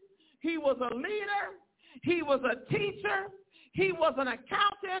captain. He was a leader. He was a teacher. He was an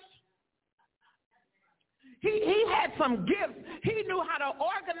accountant. He had some gifts. He knew how to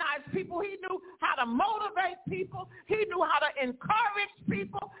organize people. He knew how to motivate people. He knew how to encourage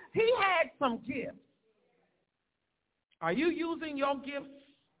people. He had some gifts. Are you using your gifts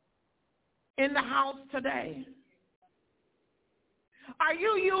in the house today? Are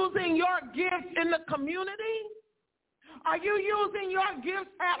you using your gifts in the community? Are you using your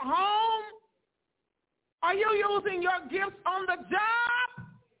gifts at home? Are you using your gifts on the job?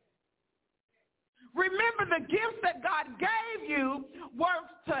 Remember, the gifts that God gave you were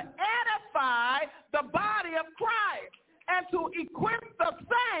to edify the body of Christ and to equip the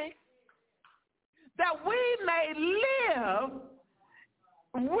saints that we may live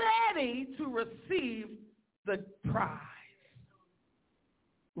ready to receive the prize,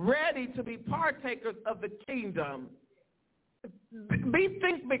 ready to be partakers of the kingdom. Be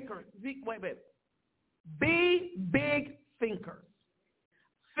big thinkers.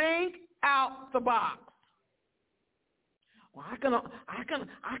 Think out the box. Well, I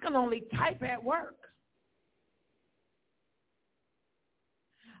can only type at work.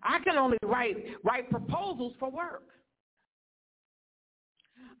 I can only write proposals for work.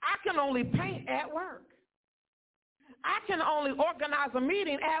 I can only paint at work. I can only organize a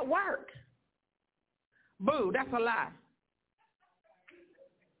meeting at work. Boo, that's a lie.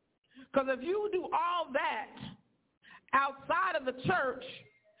 Because if you do all that outside of the church,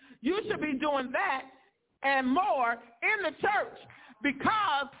 you should be doing that and more in the church,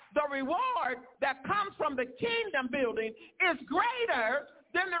 because the reward that comes from the kingdom building is greater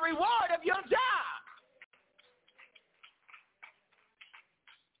than the reward of your job.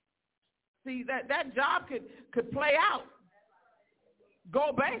 See, that job could play out,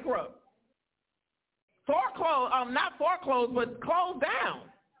 go bankrupt, not foreclose, but close down.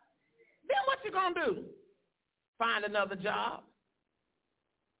 Then what you going to do? Find another job.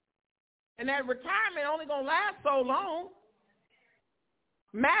 And that retirement only going to last so long.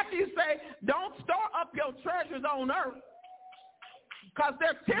 Matthew say, don't store up your treasures on earth because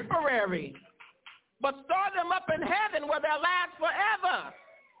they're temporary, but store them up in heaven where they'll last forever.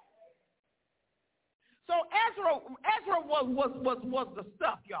 So Ezra was the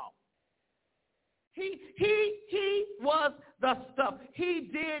stuff, y'all. He was the stuff. He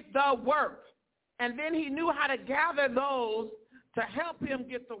did the work. And then he knew how to gather those to help him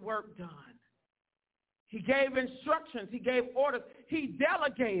get the work done. He gave instructions. He gave orders. He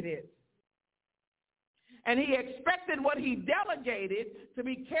delegated. And he expected what he delegated to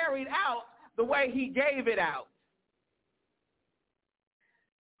be carried out the way he gave it out.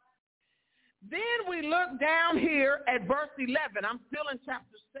 Then we look down here at verse 11. I'm still in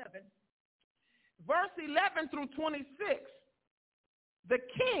chapter 7. Verse 11 through 26. The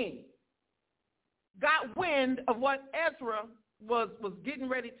king got wind of what Ezra was getting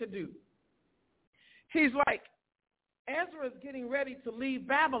ready to do. He's like, Ezra is getting ready to leave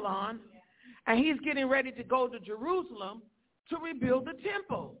Babylon, and he's getting ready to go to Jerusalem to rebuild the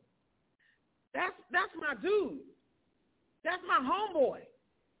temple. That's my dude. That's my homeboy.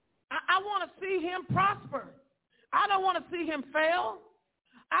 I want to see him prosper. I don't want to see him fail.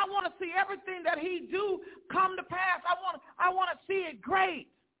 I want to see everything that he do come to pass. I want to see it great.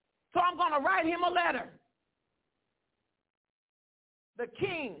 So I'm going to write him a letter. The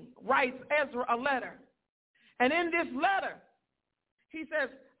king writes Ezra a letter. And in this letter, he says,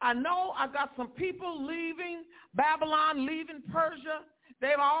 I know I got some people leaving Babylon, leaving Persia.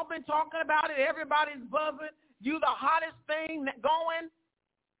 They've all been talking about it. Everybody's buzzing. You the hottest thing going.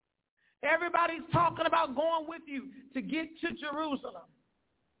 Everybody's talking about going with you to get to Jerusalem.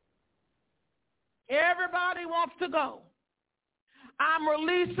 Everybody wants to go. I'm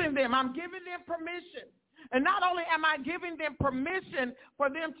releasing them. I'm giving them permission. And not only am I giving them permission for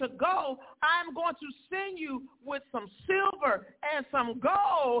them to go, I'm going to send you with some silver and some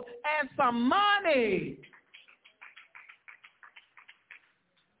gold and some money.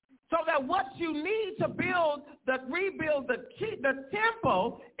 So that what you need to rebuild the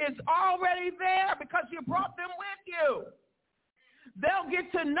temple is already there because you brought them with you. They'll get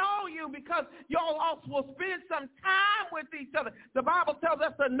to know you because y'all also will spend some time with each other. The Bible tells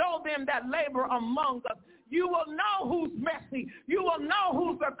us to know them that labor among us. You will know who's messy. You will know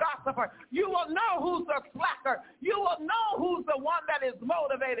who's a gossiper. You will know who's a slacker. You will know who's the one that is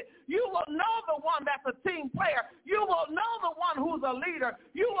motivated. You will know the one that's a team player. You will know the one who's a leader.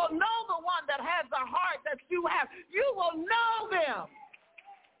 You will know the one that has the heart that you have. You will know them.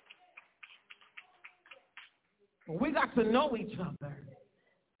 We got to know each other.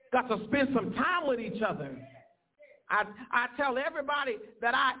 Got to spend some time with each other. I tell everybody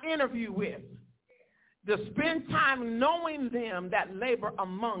that I interview with to spend time knowing them that labor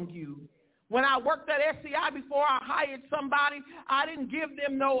among you. When I worked at SCI before I hired somebody, I didn't give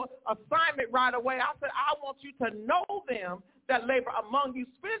them no assignment right away. I said, I want you to know them that labor among you.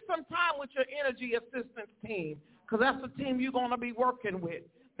 Spend some time with your energy assistance team because that's the team you're going to be working with.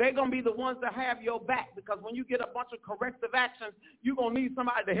 They're going to be the ones that have your back because when you get a bunch of corrective actions, you're going to need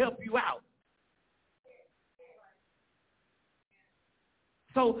somebody to help you out.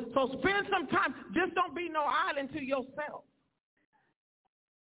 So spend some time. Just don't be no island to yourself.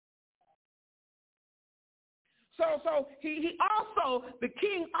 So the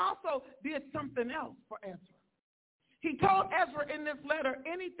king also did something else for Ezra. He told Ezra in this letter,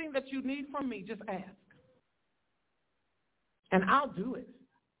 anything that you need from me, just ask. And I'll do it.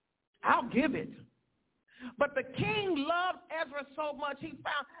 I'll give it. But the king loved Ezra so much, he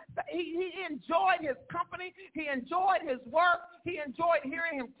enjoyed his company. He enjoyed his work. He enjoyed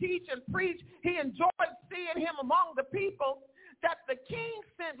hearing him teach and preach. He enjoyed seeing him among the people that the king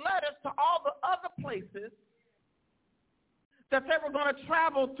sent letters to all the other places that they were going to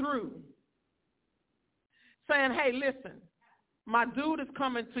travel through, saying, hey, listen, my dude is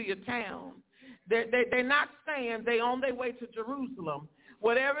coming to your town. They're not staying. They're on their way to Jerusalem.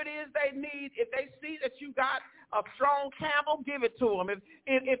 Whatever it is they need, if they see that you got a strong camel, give it to them.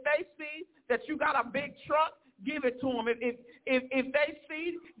 If they see that you got a big truck, give it to them. If they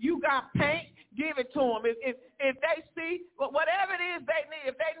see you got paint, give it to them. If they see whatever it is they need,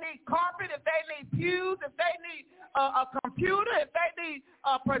 if they need carpet, if they need pews, if they need a computer, if they need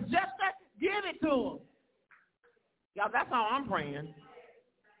a projector, give it to them. Y'all, that's how I'm praying.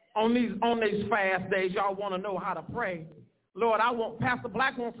 On these fast days, y'all want to know how to pray. Lord, Pastor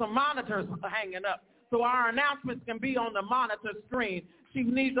Black wants some monitors hanging up so our announcements can be on the monitor screen. She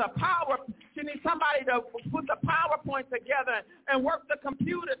needs somebody to put the PowerPoint together and work the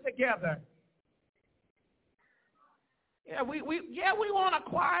computer together. Yeah, we want a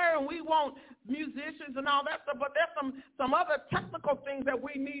choir and we want musicians and all that stuff, but there's some other technical things that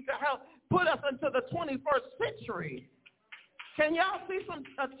we need to help put us into the 21st century. Can y'all see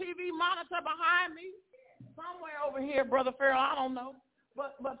a TV monitor behind me? Somewhere over here, Brother Farrell, I don't know.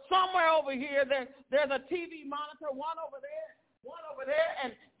 But somewhere over here, there's a TV monitor, one over there,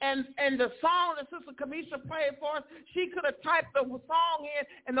 and the song that Sister Kamisha played for us, she could have typed the song in,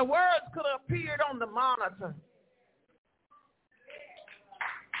 and the words could have appeared on the monitor.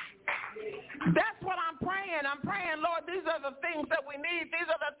 That's what I'm praying. I'm praying, Lord, these are the things that we need. These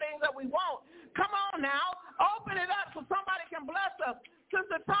are the things that we want. Come on now. Open it up so somebody can bless us.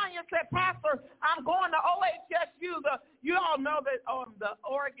 Sister Tanya said, Pastor, I'm going to OHSU. You all know that the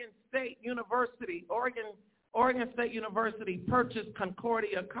Oregon State University purchased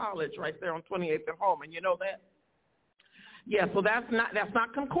Concordia College right there on 28th and Holman. You know that? Yeah, so that's not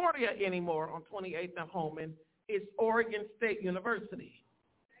Concordia anymore on 28th and Holman. It's Oregon State University.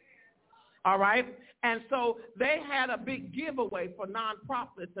 All right? And so they had a big giveaway for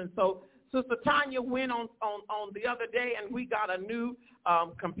nonprofits. And so Sister Tanya went on the other day, and we got a new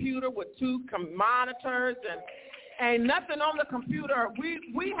computer with 2 monitors, and ain't nothing on the computer.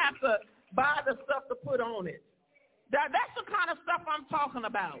 We have to buy the stuff to put on it. That's the kind of stuff I'm talking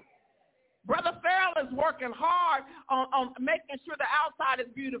about. Brother Farrell is working hard on making sure the outside is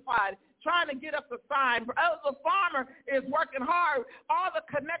beautified, trying to get up the sign. The farmer is working hard. All the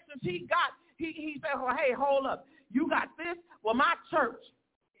connections he got, he said, well, hey, hold up. You got this? Well, my church,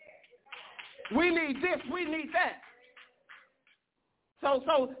 we need this, we need that.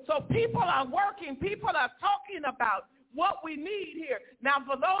 So people are working. People are talking about what we need here. Now,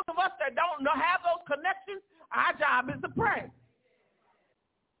 for those of us that don't have those connections, our job is to pray.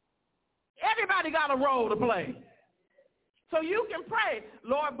 Everybody got a role to play. So you can pray,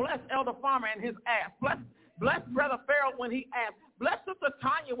 Lord, bless Elder Farmer and his ask. Bless Brother Farrell when he asks. Bless Sister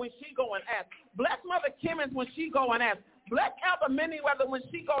Tanya when she go and ask. Bless Mother Kimmons when she go and ask. Bless Elder Manyweather when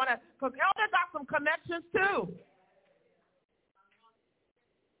she go and ask. Because Elder got some connections too.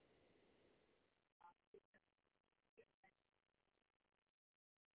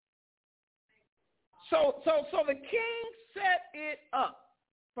 So the king set it up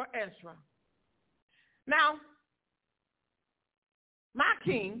for Ezra. Now, my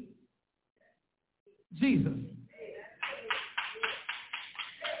king, Jesus,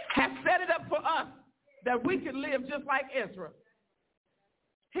 has set it up for us that we could live just like Ezra.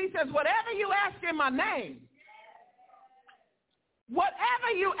 He says, whatever you ask in my name,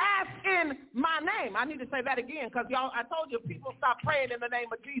 whatever you ask in my name. I need to say that again because, y'all, I told you people stop praying in the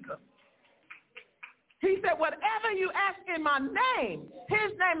name of Jesus. He said, whatever you ask in my name, his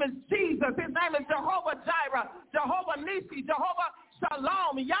name is Jesus. His name is Jehovah Jireh, Jehovah Nissi, Jehovah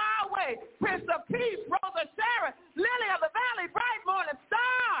Shalom, Yahweh, Prince of Peace, Rose of Sharon, Lily of the Valley, bright morning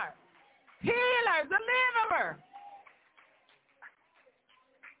star, healer, deliverer.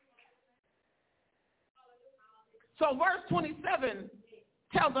 So verse 27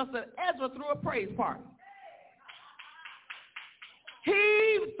 tells us that Ezra threw a praise party.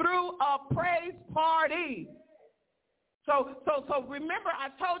 He threw a praise party. So remember, I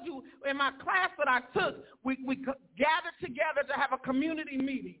told you in my class that I took, we gathered together to have a community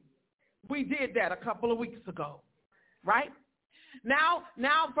meeting. We did that a couple of weeks ago, right? Now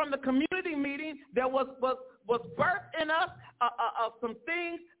from the community meeting, there was birthed in us some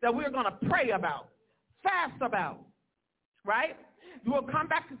things that we're going to pray about, fast about, right? We'll come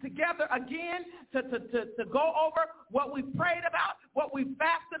back together again to go over what we prayed about, what we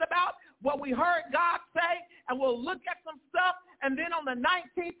fasted about, what we heard God say, and we'll look at some stuff, and then on the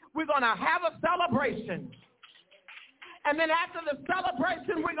 19th, we're going to have a celebration. And then after the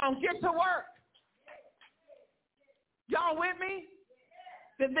celebration, we're going to get to work. Y'all with me?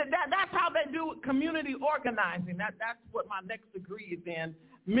 That's how they do community organizing. That's what my next degree is in,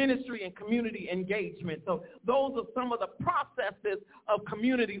 ministry and community engagement. So those are some of the processes of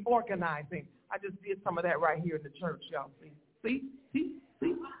community organizing. I just did some of that right here in the church, y'all. See?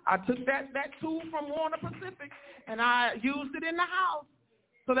 I took that tool from Warner Pacific, and I used it in the house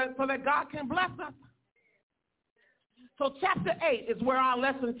so that God can bless us. So chapter 8 is where our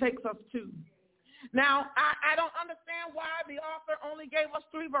lesson takes us to. Now, I don't understand why the author only gave us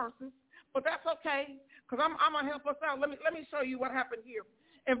 3 verses, but that's okay, because I'm going to help us out. Let me show you what happened here.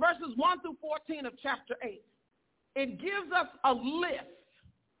 In verses 1 through 14 of chapter 8, it gives us a list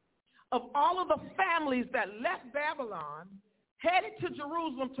of all of the families that left Babylon, headed to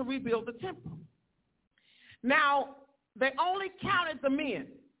Jerusalem to rebuild the temple. Now, they only counted the men,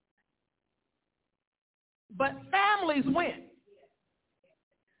 but families went.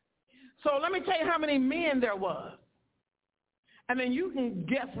 So let me tell you how many men there was. And then you can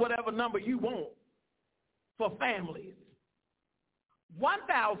guess whatever number you want for families.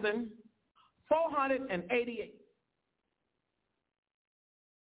 1,488.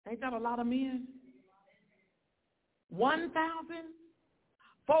 Ain't that a lot of men?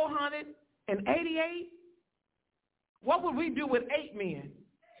 1,488? What would we do with 8 men?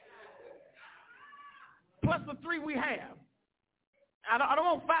 Plus the 3 we have. I don't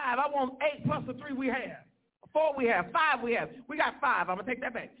want 5. I want 8 plus the 3 we have. 4 we have. 5 we have. We got 5. I'm going to take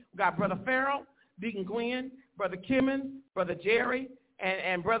that back. We got Brother Farrell, Deacon Gwen, Brother Kimmons, Brother Jerry,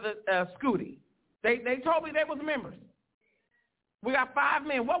 and Brother Scooty. They told me they was members. We got 5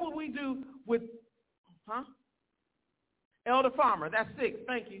 men. What would we do with, Elder Farmer, that's 6.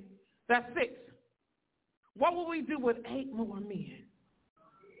 Thank you. That's 6. What would we do with 8 more men?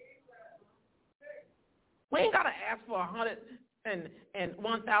 We ain't got to ask for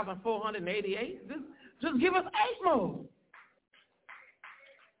 1,488. Just give us 8 more.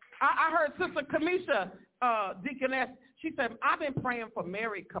 I heard Sister Kamisha, Deaconess, she said, I've been praying for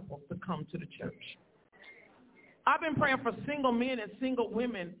married couples to come to the church. I've been praying for single men and single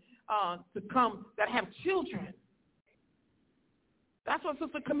women to come that have children. That's what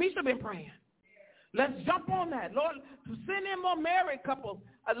Sister Kamisha been praying. Let's jump on that. Lord, to send in more married couples.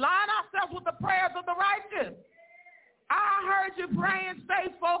 Align ourselves with the prayers of the righteous. I heard you praying,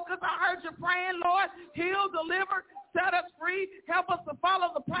 stay focused. I heard you praying, Lord, heal, deliver, set us free. Help us to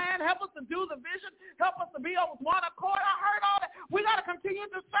follow the plan. Help us to do the vision. Help us to be on one accord. I heard all that. We got to continue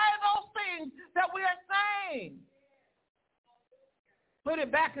to say those things that we are saying. Put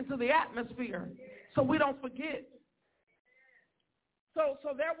it back into the atmosphere so we don't forget. So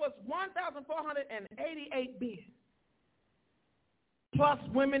there was 1,488 men, plus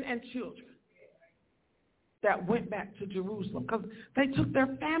women and children, that went back to Jerusalem because they took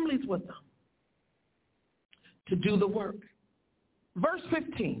their families with them to do the work. Verse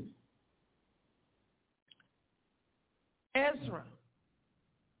 15, Ezra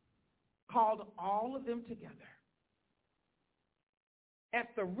called all of them together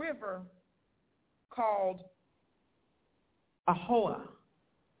at the river called Ahava.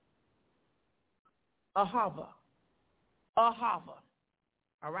 All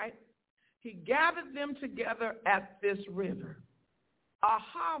right? He gathered them together at this river.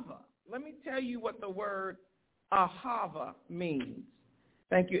 Ahava. Let me tell you what the word Ahava means.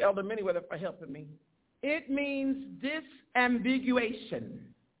 Thank you, Elder Manyweather, for helping me. It means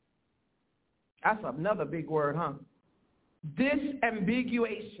disambiguation. That's another big word, huh?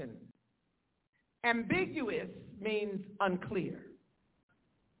 Disambiguation. Ambiguous means unclear.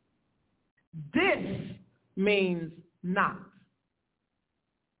 This means not.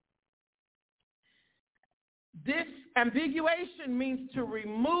 Disambiguation means to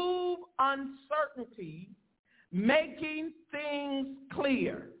remove uncertainty, making things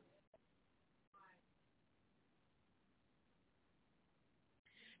clear.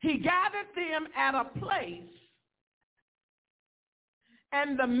 He gathered them at a place,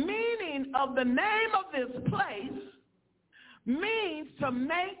 and the meaning of the name of this place means to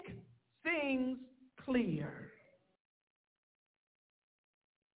make things clear.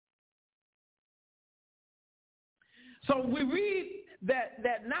 So we read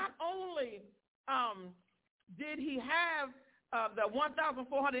that not only did he have the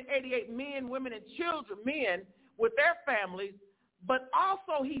 1,488 men, women, and children, men with their families, but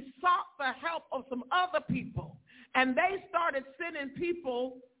also he sought the help of some other people. And they started sending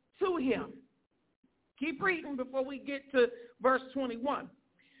people to him. Keep reading before we get to verse 21.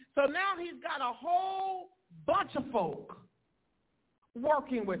 So now he's got a whole bunch of folk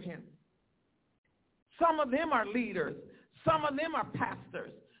working with him. Some of them are leaders. Some of them are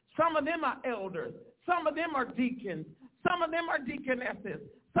pastors. Some of them are elders. Some of them are deacons. Some of them are deaconesses.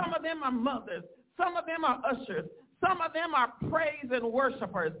 Some of them are mothers. Some of them are ushers. Some of them are praise and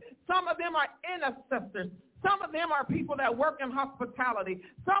worshipers. Some of them are intercessors. Some of them are people that work in hospitality.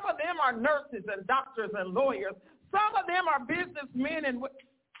 Some of them are nurses and doctors and lawyers. Some of them are businessmen and...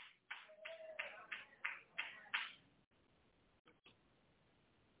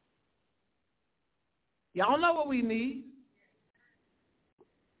 Y'all know what we need.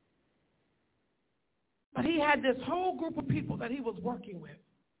 But he had this whole group of people that he was working with.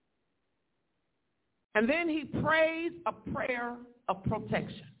 And then he prays a prayer of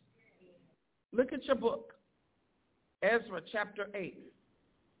protection. Look at your book, Ezra chapter 8,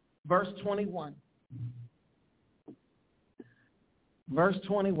 verse 21. Verse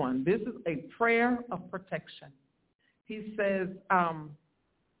 21. This is a prayer of protection. He says,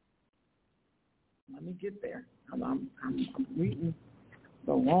 let me get there. I'm reading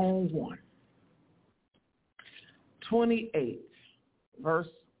the wrong one. 28. verse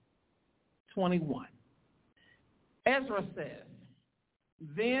 21. Ezra says,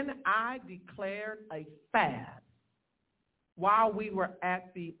 then I declared a fast while we were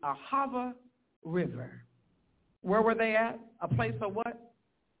at the Ahava River. Where were they at? A place of what?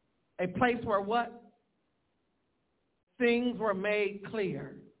 A place where what? Things were made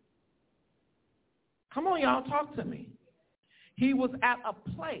clear. Come on, y'all, talk to me. He was at a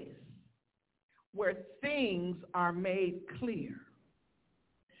place where things are made clear.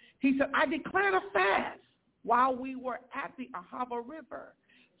 He said, I declared a fast while we were at the Ahava River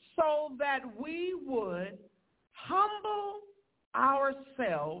so that we would humble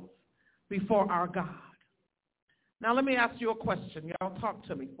ourselves before our God. Now, let me ask you a question. Y'all talk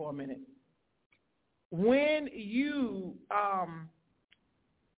to me for a minute. When you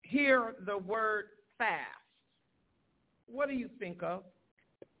hear the word fast, what do you think of?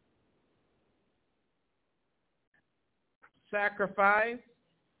 Sacrifice?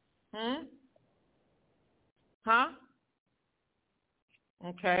 Huh?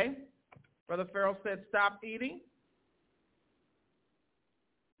 Okay. Brother Farrell said stop eating.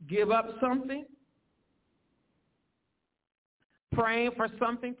 Give up something. Praying for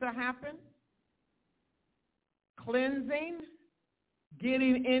something to happen. Cleansing.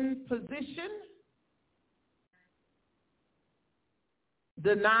 Getting in position.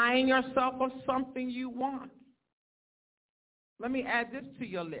 Denying yourself of something you want. Let me add this to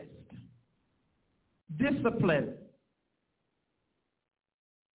your list. Discipline.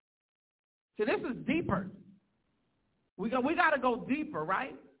 So this is deeper. We got to go deeper,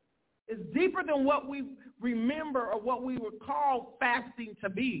 right? It's deeper than what we remember or what we would call fasting to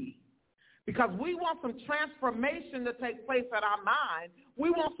be. Because we want some transformation to take place in our mind. We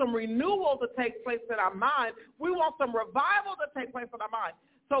want some renewal to take place in our mind. We want some revival to take place in our mind.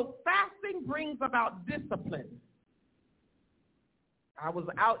 So fasting brings about discipline. I was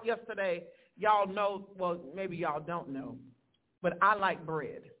out yesterday. Y'all know, well, maybe y'all don't know, but I like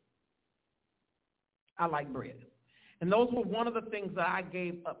bread. I like bread. And those were one of the things that I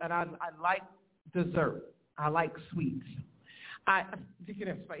gave up, and I like dessert. I like sweets.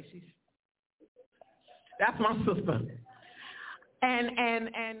 Deaconess Spices. That's my sister. And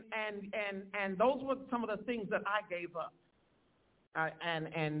those were some of the things that I gave up.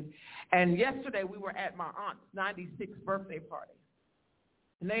 And yesterday we were at my aunt's 96th birthday party.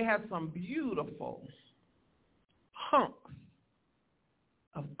 And they had some beautiful hunks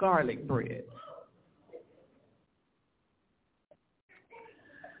of garlic bread.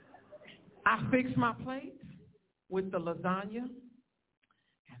 I fixed my plate with the lasagna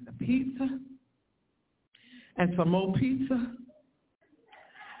and the pizza and some more pizza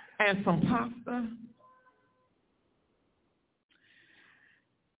and some pasta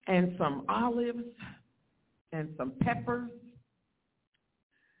and some olives and some peppers.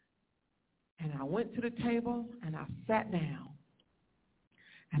 And I went to the table and I sat down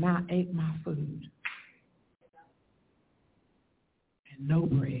and I ate my food. And no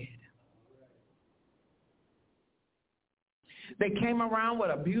bread. They came around with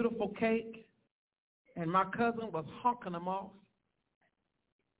a beautiful cake, and my cousin was honking them off.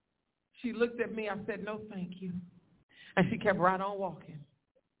 She looked at me. I said, no, thank you. And she kept right on walking.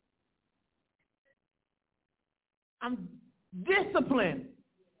 I'm disciplined.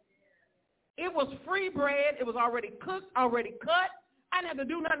 It was free bread. It was already cooked, already cut. I didn't have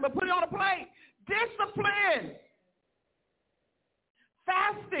to do nothing but put it on a plate. Discipline.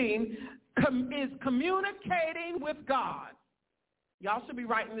 Fasting is communicating with God. Y'all should be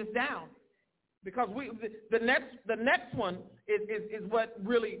writing this down, because the next one is what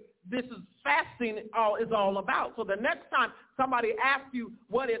really this is fasting is all about. So the next time somebody asks you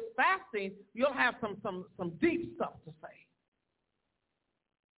what is fasting, you'll have some deep stuff to say.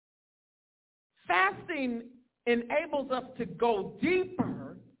 Fasting enables us to go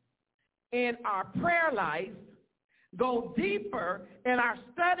deeper in our prayer life, go deeper in our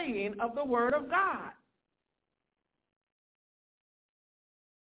studying of the Word of God.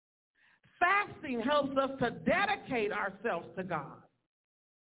 Fasting helps us to dedicate ourselves to God.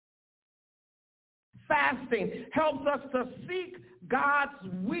 Fasting helps us to seek God's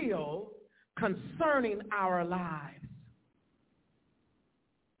will concerning our lives.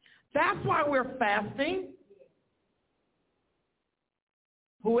 That's why we're fasting.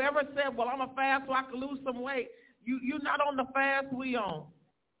 Whoever said, well, I'm going to fast so I can lose some weight, you're not on the fast we on.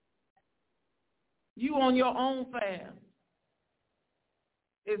 You on your own fast.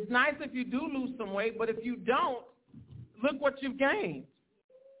 It's nice if you do lose some weight, but if you don't, look what you've gained.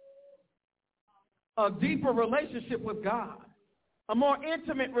 A deeper relationship with God. A more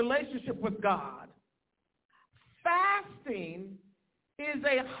intimate relationship with God. Fasting is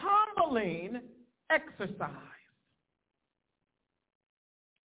a humbling exercise.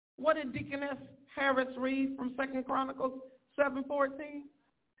 What did Deaconess Harris read from 2 Chronicles 7:14?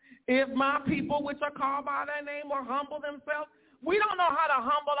 If my people which are called by their name will humble themselves. We don't know how to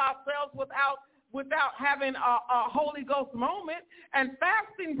humble ourselves without having a Holy Ghost moment. And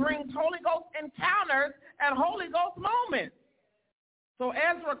fasting brings Holy Ghost encounters and Holy Ghost moments. So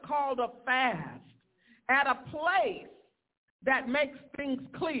Ezra called a fast at a place that makes things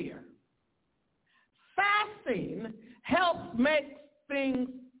clear. Fasting helps make things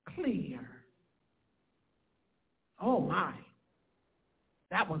clear. Oh my,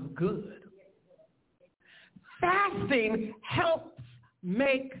 that was good. Fasting helps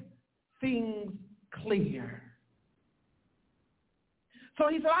make things clear. So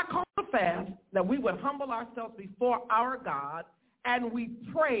he said, I called a fast that we would humble ourselves before our God, and we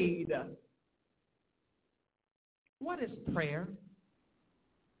prayed. What is prayer?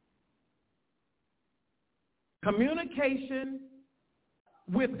 Communication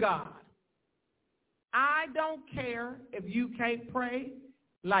with God. I don't care if you can't pray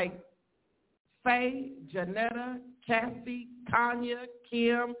like Faye, Janetta, Kathy, Tanya,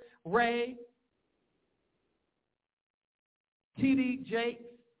 Kim, Ray, T.D. Jakes,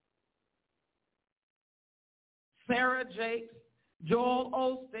 Sarah Jakes, Joel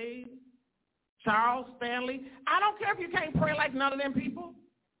Osteen, Charles Stanley. I don't care if you can't pray like none of them people.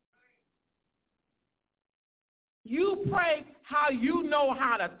 You pray how you know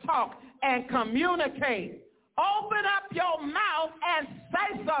how to talk and communicate. Open up your mouth and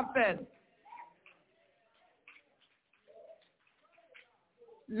say something.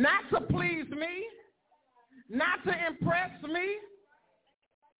 Not to please me, not to impress me,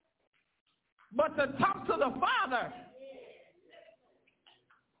 but to talk to the Father.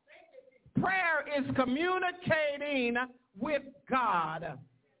 Prayer is communicating with God.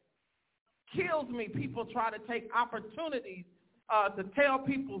 Kills me. People try to take opportunities to tell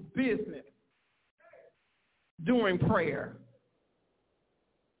people's business during prayer.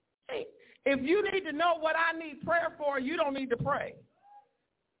 Hey, if you need to know what I need prayer for, you don't need to pray.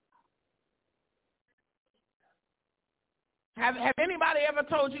 Have anybody ever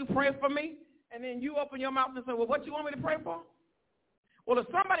told you pray for me, and then you open your mouth and say, well, what you want me to pray for? Well, if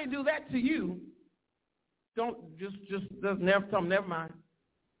somebody do that to you, don't just never tell them, never mind.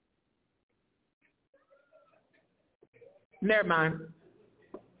 Never mind.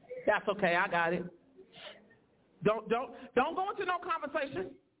 That's okay. I got it. Don't go into no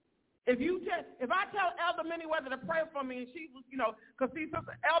conversation. If I tell Elder Manyweather to pray for me, and she was, because see,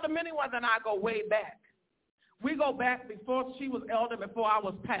 Sister Elder Manyweather and I go way back. We go back before she was elder, before I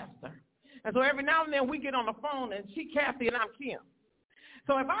was pastor. And so every now and then we get on the phone, and she Kathy and I'm Kim.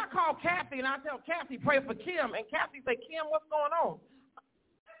 So if I call Kathy and I tell Kathy, pray for Kim, and Kathy say, Kim, what's going on?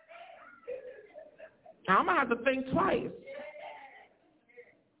 I'm going to have to think twice.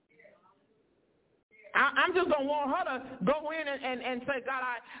 I'm just going to want her to go in and say, God,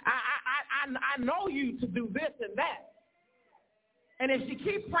 I know you to do this and that. And if she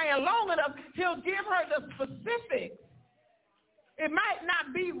keeps praying long enough, he'll give her the specifics. It might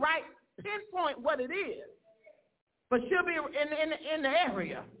not be right, pinpoint what it is, but she'll be in the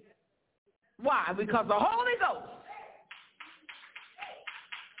area. Why? Because the Holy Ghost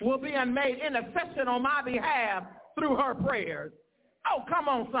will be made intercession on my behalf through her prayers. Oh, come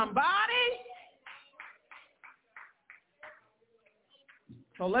on, somebody.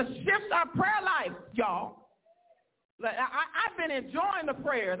 So let's shift our prayer life, y'all. I've been enjoying the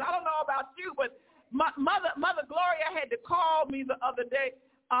prayers. I don't know about you, but Mother Gloria had to call me the other day.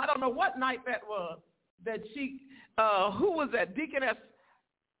 I don't know what night that was. That she, who was that? Deaconess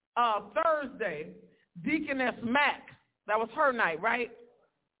Thursday. Deaconess Mack. That was her night, right?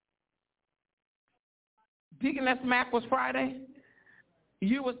 Deaconess Mack was Friday.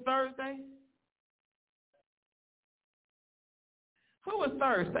 You was Thursday. Who was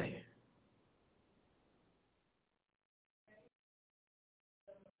Thursday?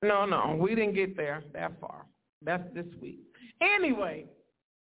 No, we didn't get there that far. That's this week. Anyway,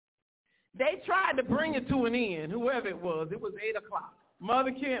 they tried to bring it to an end, whoever it was. It was 8 o'clock.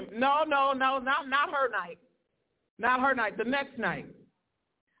 Mother Kim, no, not her night. Not her night, the next night.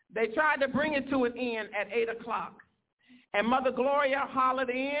 They tried to bring it to an end at 8 o'clock. And Mother Gloria hollered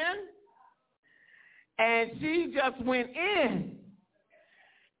in, and she just went in.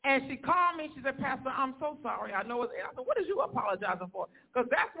 And she called me. She said, Pastor, I'm so sorry. I know it's. I said, what is you apologizing for? Because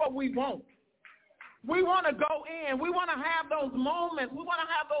that's what we want. We want to go in. We want to have those moments. We want to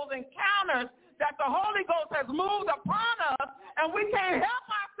have those encounters that the Holy Ghost has moved upon us, and we can't help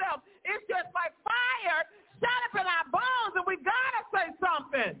ourselves. It's just like fire shut up in our bones, and we got to say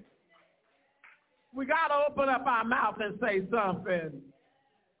something. We got to open up our mouth and say something.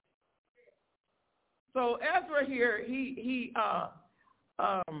 So Ezra here, I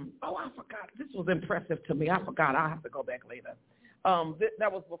forgot. This was impressive to me. I forgot. I'll have to go back later.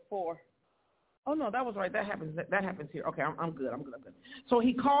 That was before. Oh, no, that was right. That happens here. Okay, I'm good. I'm good. So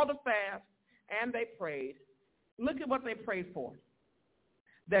he called a fast, and they prayed. Look at what they prayed for.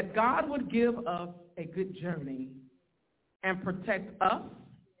 That God would give us a good journey and protect us,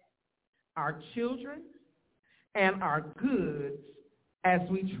 our children, and our goods as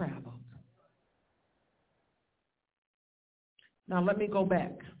we traveled. Now let me go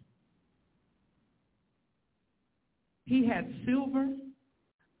back. He had silver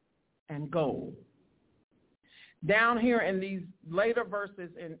and gold. Down here in these later verses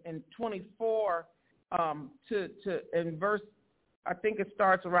in 24 in verse, I think it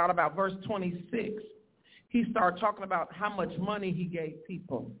starts around about verse 26, he started talking about how much money he gave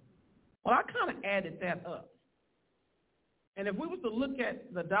people. Well, I kind of added that up. And if we were to look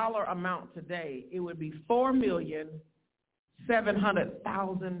at the dollar amount today, it would be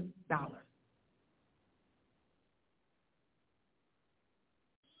 $4,700,000.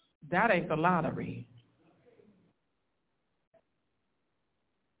 That ain't the lottery.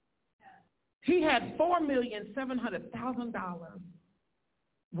 He had $4,700,000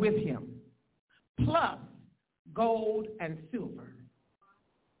 with him, plus gold and silver.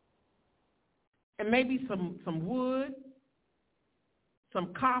 And maybe some wood,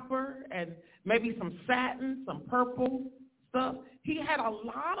 some copper, and maybe some satin, some purple stuff. He had a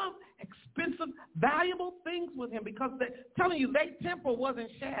lot of expensive, valuable things with him because they're telling you, their temple wasn't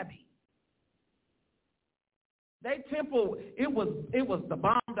shabby. Their temple, it was the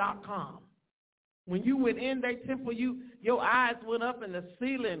bomb.com. When you went in their temple, your eyes went up and the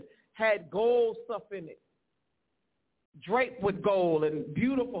ceiling had gold stuff in it, draped with gold and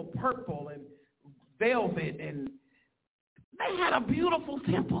beautiful purple and velvet, and they had a beautiful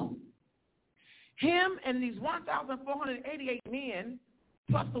temple. Him and these 1,488 men,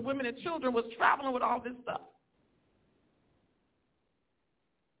 plus the women and children, was traveling with all this stuff.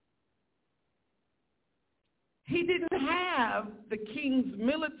 He didn't have the king's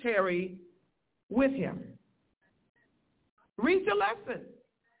military with him. Read your lesson.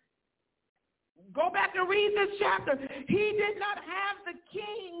 Go back and read this chapter. He did not have the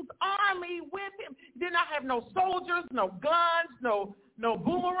king's army with him. He did not have no soldiers, no guns, no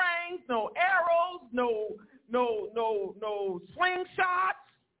boomerangs, no arrows, no slingshots.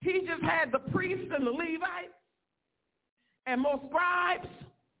 He just had the priests and the Levites and more scribes.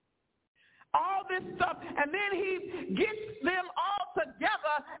 All this stuff, and then he gets them all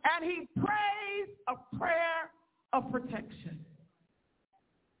together and he prays a prayer of protection.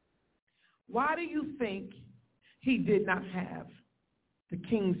 Why do you think he did not have the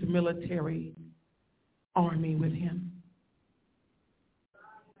king's military army with him?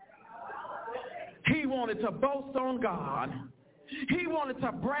 He wanted to boast on God. He wanted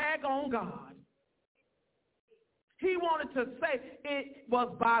to brag on God. He wanted to say, it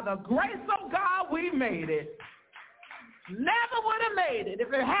was by the grace of God we made it. Never would have made it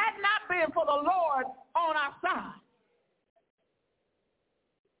if it had not been for the Lord on our side.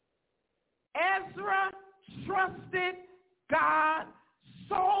 Ezra trusted God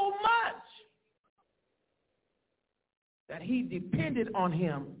so much that he depended on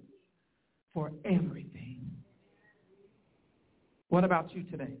him for everything. What about you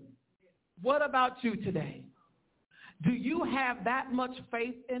today? What about you today? Do you have that much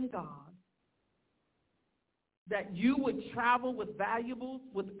faith in God that you would travel with valuables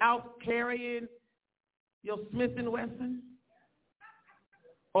without carrying your Smith & Wesson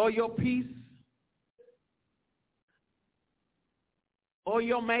or your piece or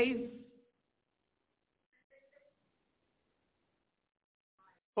your mace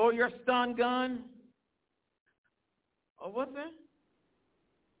or your stun gun or what's that?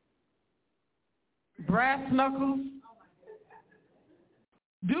 Brass knuckles?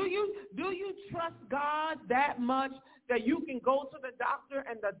 Do you trust God that much that you can go to the doctor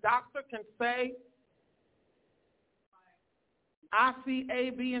and the doctor can say, I see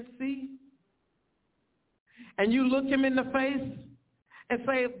A, B, and C? And you look him in the face and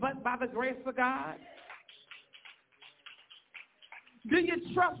say, but by the grace of God? Do you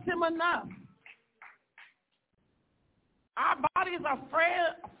trust him enough? Our bodies are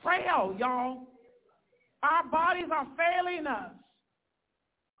frail, y'all. Our bodies are failing us.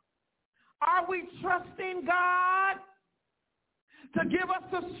 Are we trusting God to give us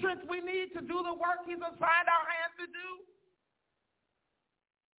the strength we need to do the work he's assigned our hands to do?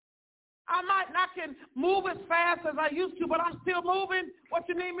 I might not can move as fast as I used to, but I'm still moving. What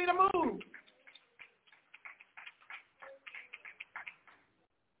you need me to move?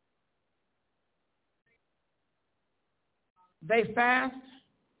 They fast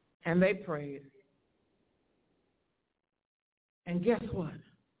and they prayed. And guess what?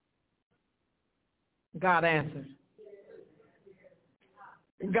 God answered.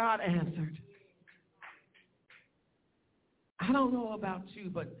 God answered. I don't know about you,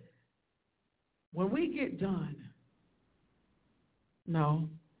 but when we get done,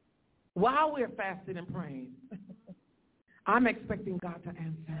 while we're fasting and praying, I'm expecting God to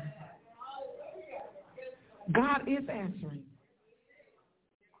answer. God is answering.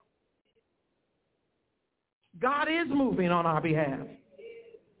 God is moving on our behalf.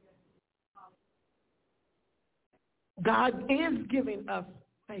 God is giving us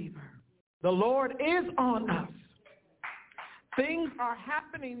favor. The Lord is on us. Things are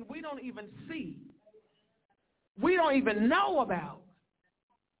happening we don't even see. We don't even know about.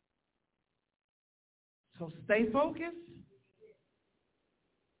 So stay focused.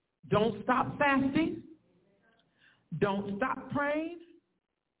 Don't stop fasting. Don't stop praying.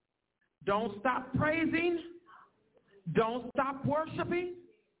 Don't stop praising. Don't stop worshiping.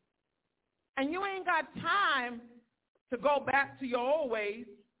 And you ain't got time to go back to your old ways,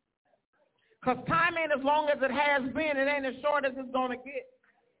 because time ain't as long as it has been. It ain't as short as it's going to get.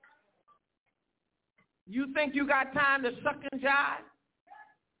 You think you got time to shuck and jive?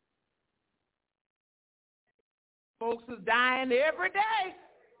 Folks is dying every day.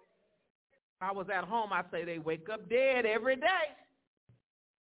 If I was at home, I'd say they wake up dead every day.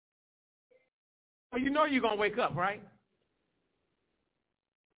 Well, you know you're going to wake up, right?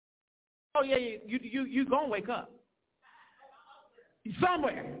 Oh, yeah, you going to wake up.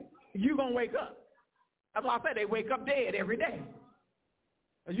 Somewhere, you're going to wake up. That's why I said they wake up dead every day.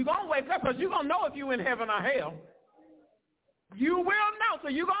 You're going to wake up because you're going to know if you're in heaven or hell. You will know, so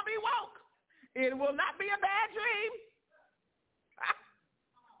you're going to be woke. It will not be a bad dream.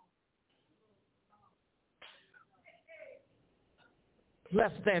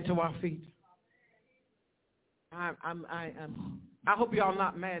 Let's stand to our feet. I hope y'all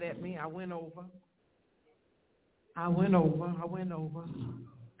not mad at me. I went over.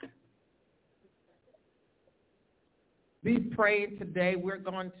 Be prayed today. We're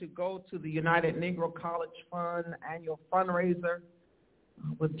going to go to the United Negro College Fund annual fundraiser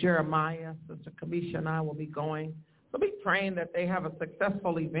with Jeremiah. Sister Kamisha and I will be going. So be praying that they have a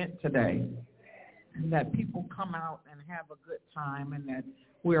successful event today and that people come out and have a good time and that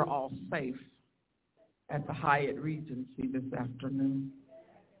we're all safe at the Hyatt Regency this afternoon.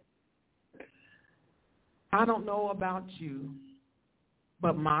 I don't know about you,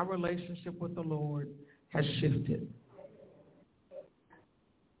 but my relationship with the Lord has shifted.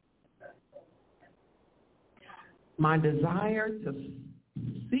 My desire to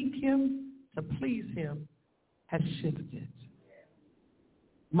seek him, to please him, has shifted.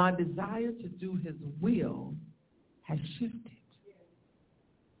 My desire to do his will has shifted.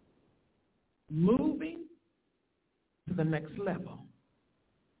 Moving to the next level.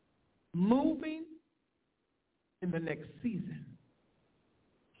 Moving in the next season.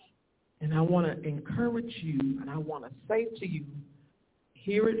 And I want to encourage you, and I want to say to you,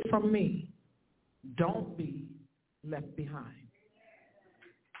 hear it from me, don't be left behind.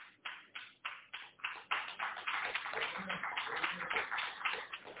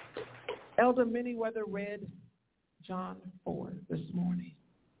 Elder Manyweather read John 4 this morning.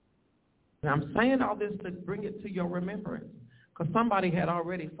 And I'm saying all this to bring it to your remembrance, because somebody had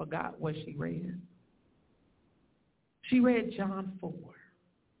already forgot what she read. She read John 4,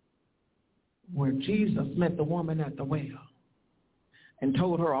 where Jesus met the woman at the well and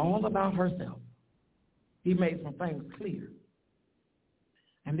told her all about herself. He made some things clear.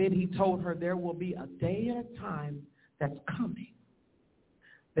 And then he told her there will be a day and a time that's coming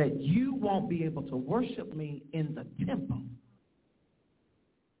that you won't be able to worship me in the temple.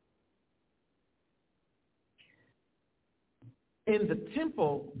 In the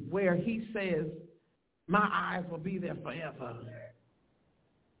temple where he says, my eyes will be there forever.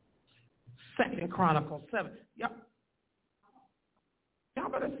 2 Chronicles 7. Y'all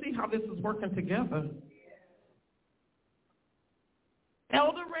better see how this is working together.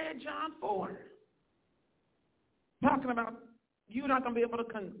 Elder read John 4. Talking about you're not going to be able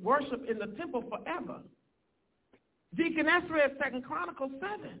to worship in the temple forever. Deaconess read 2 Chronicles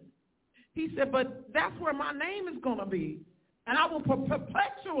 7. He said, but that's where my name is going to be. And I will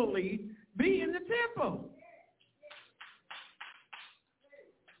perpetually be in the temple.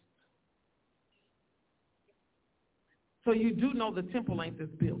 So you do know the temple ain't this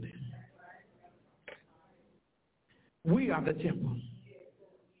building. We are the temple.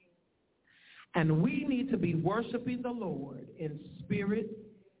 And we need to be worshiping the Lord in spirit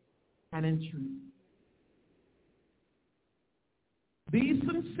and in truth. Be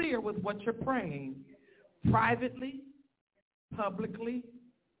sincere with what you're praying, privately, publicly,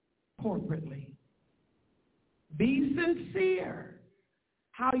 corporately. Be sincere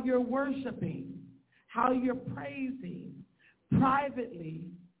how you're worshiping, how you're praising, privately,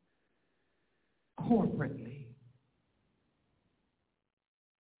 corporately.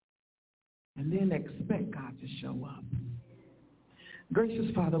 And then expect God to show up.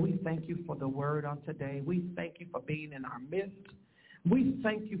 Gracious Father, we thank you for the word on today. We thank you for being in our midst. We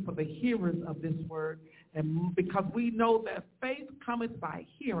thank you for the hearers of this word, and because we know that faith cometh by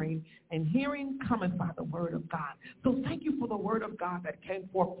hearing, and hearing cometh by the word of God. So thank you for the word of God that came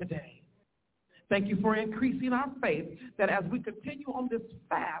forth today. Thank you for increasing our faith, that as we continue on this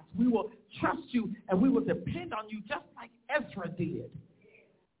fast, we will trust you and we will depend on you just like Ezra did.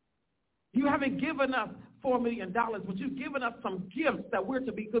 You haven't given us $4 million, but you've given us some gifts that we're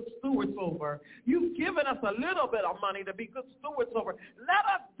to be good stewards over. You've given us a little bit of money to be good stewards over. Let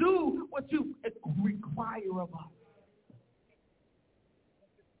us do what you require of us.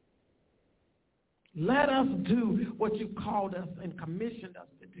 Let us do what you called us and commissioned us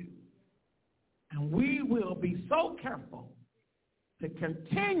to do. And we will be so careful to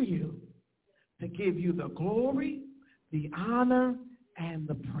continue to give you the glory, the honor, and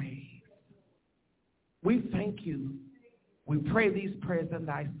the praise. We thank you. We pray these prayers in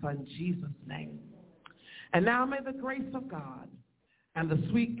thy Son, Jesus' name. And now may the grace of God and the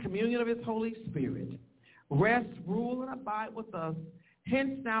sweet communion of his Holy Spirit rest, rule, and abide with us,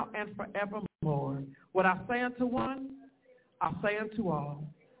 hence now and forevermore. What I say unto one, I say unto all.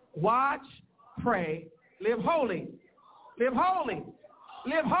 Watch, pray, live holy, live holy,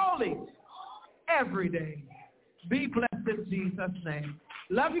 live holy every day. Be blessed in Jesus' name.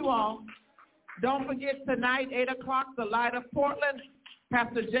 Love you all. Don't forget tonight, 8 o'clock, the Light of Portland.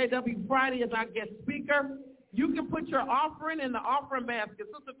 Pastor J.W. Friday is our guest speaker. You can put your offering in the offering basket.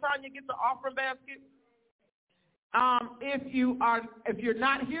 Sister Tanya, get the offering basket. If you're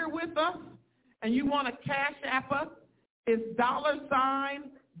not here with us and you want to cash app us, it's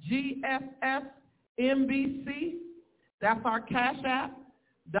 $GSS MBC. That's our cash app.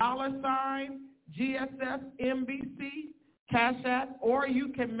 $GSS MBC. Cash app, or you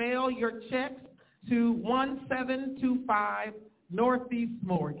can mail your checks to 1725 Northeast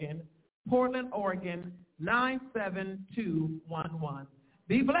Morgan, Portland, Oregon, 97211.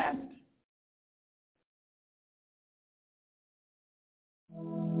 Be blessed.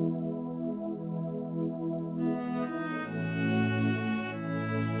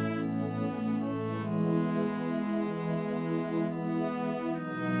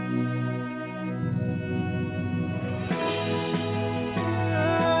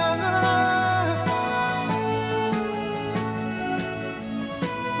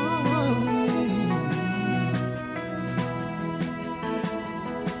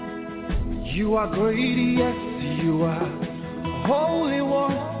 You are great, yes, you are Holy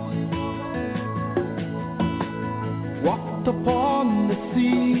One. Walked upon the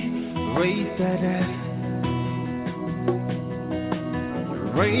sea, raised that death. You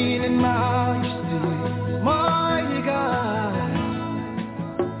reign in majesty, mighty God.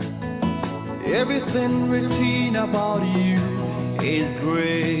 Everything written about you is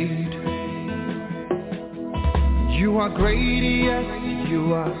great. You are great, yes,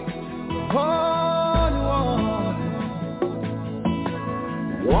 you are Holy One.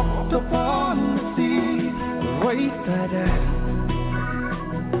 Walked upon the sea, raised the dead.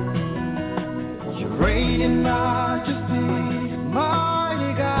 You reign in majesty,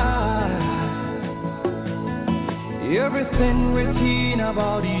 mighty God. Everything written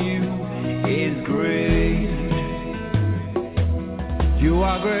about you is great. You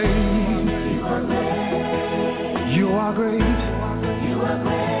are great. You are great. You are great.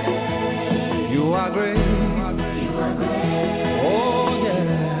 You are great. You are great. Oh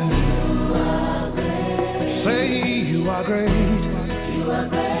yeah. You are great. Say you are great. You are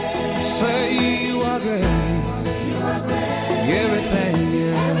great. Say you are great. You are great. Everything,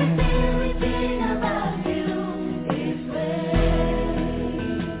 yeah. Everything about you is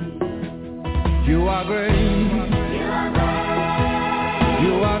great. You are great.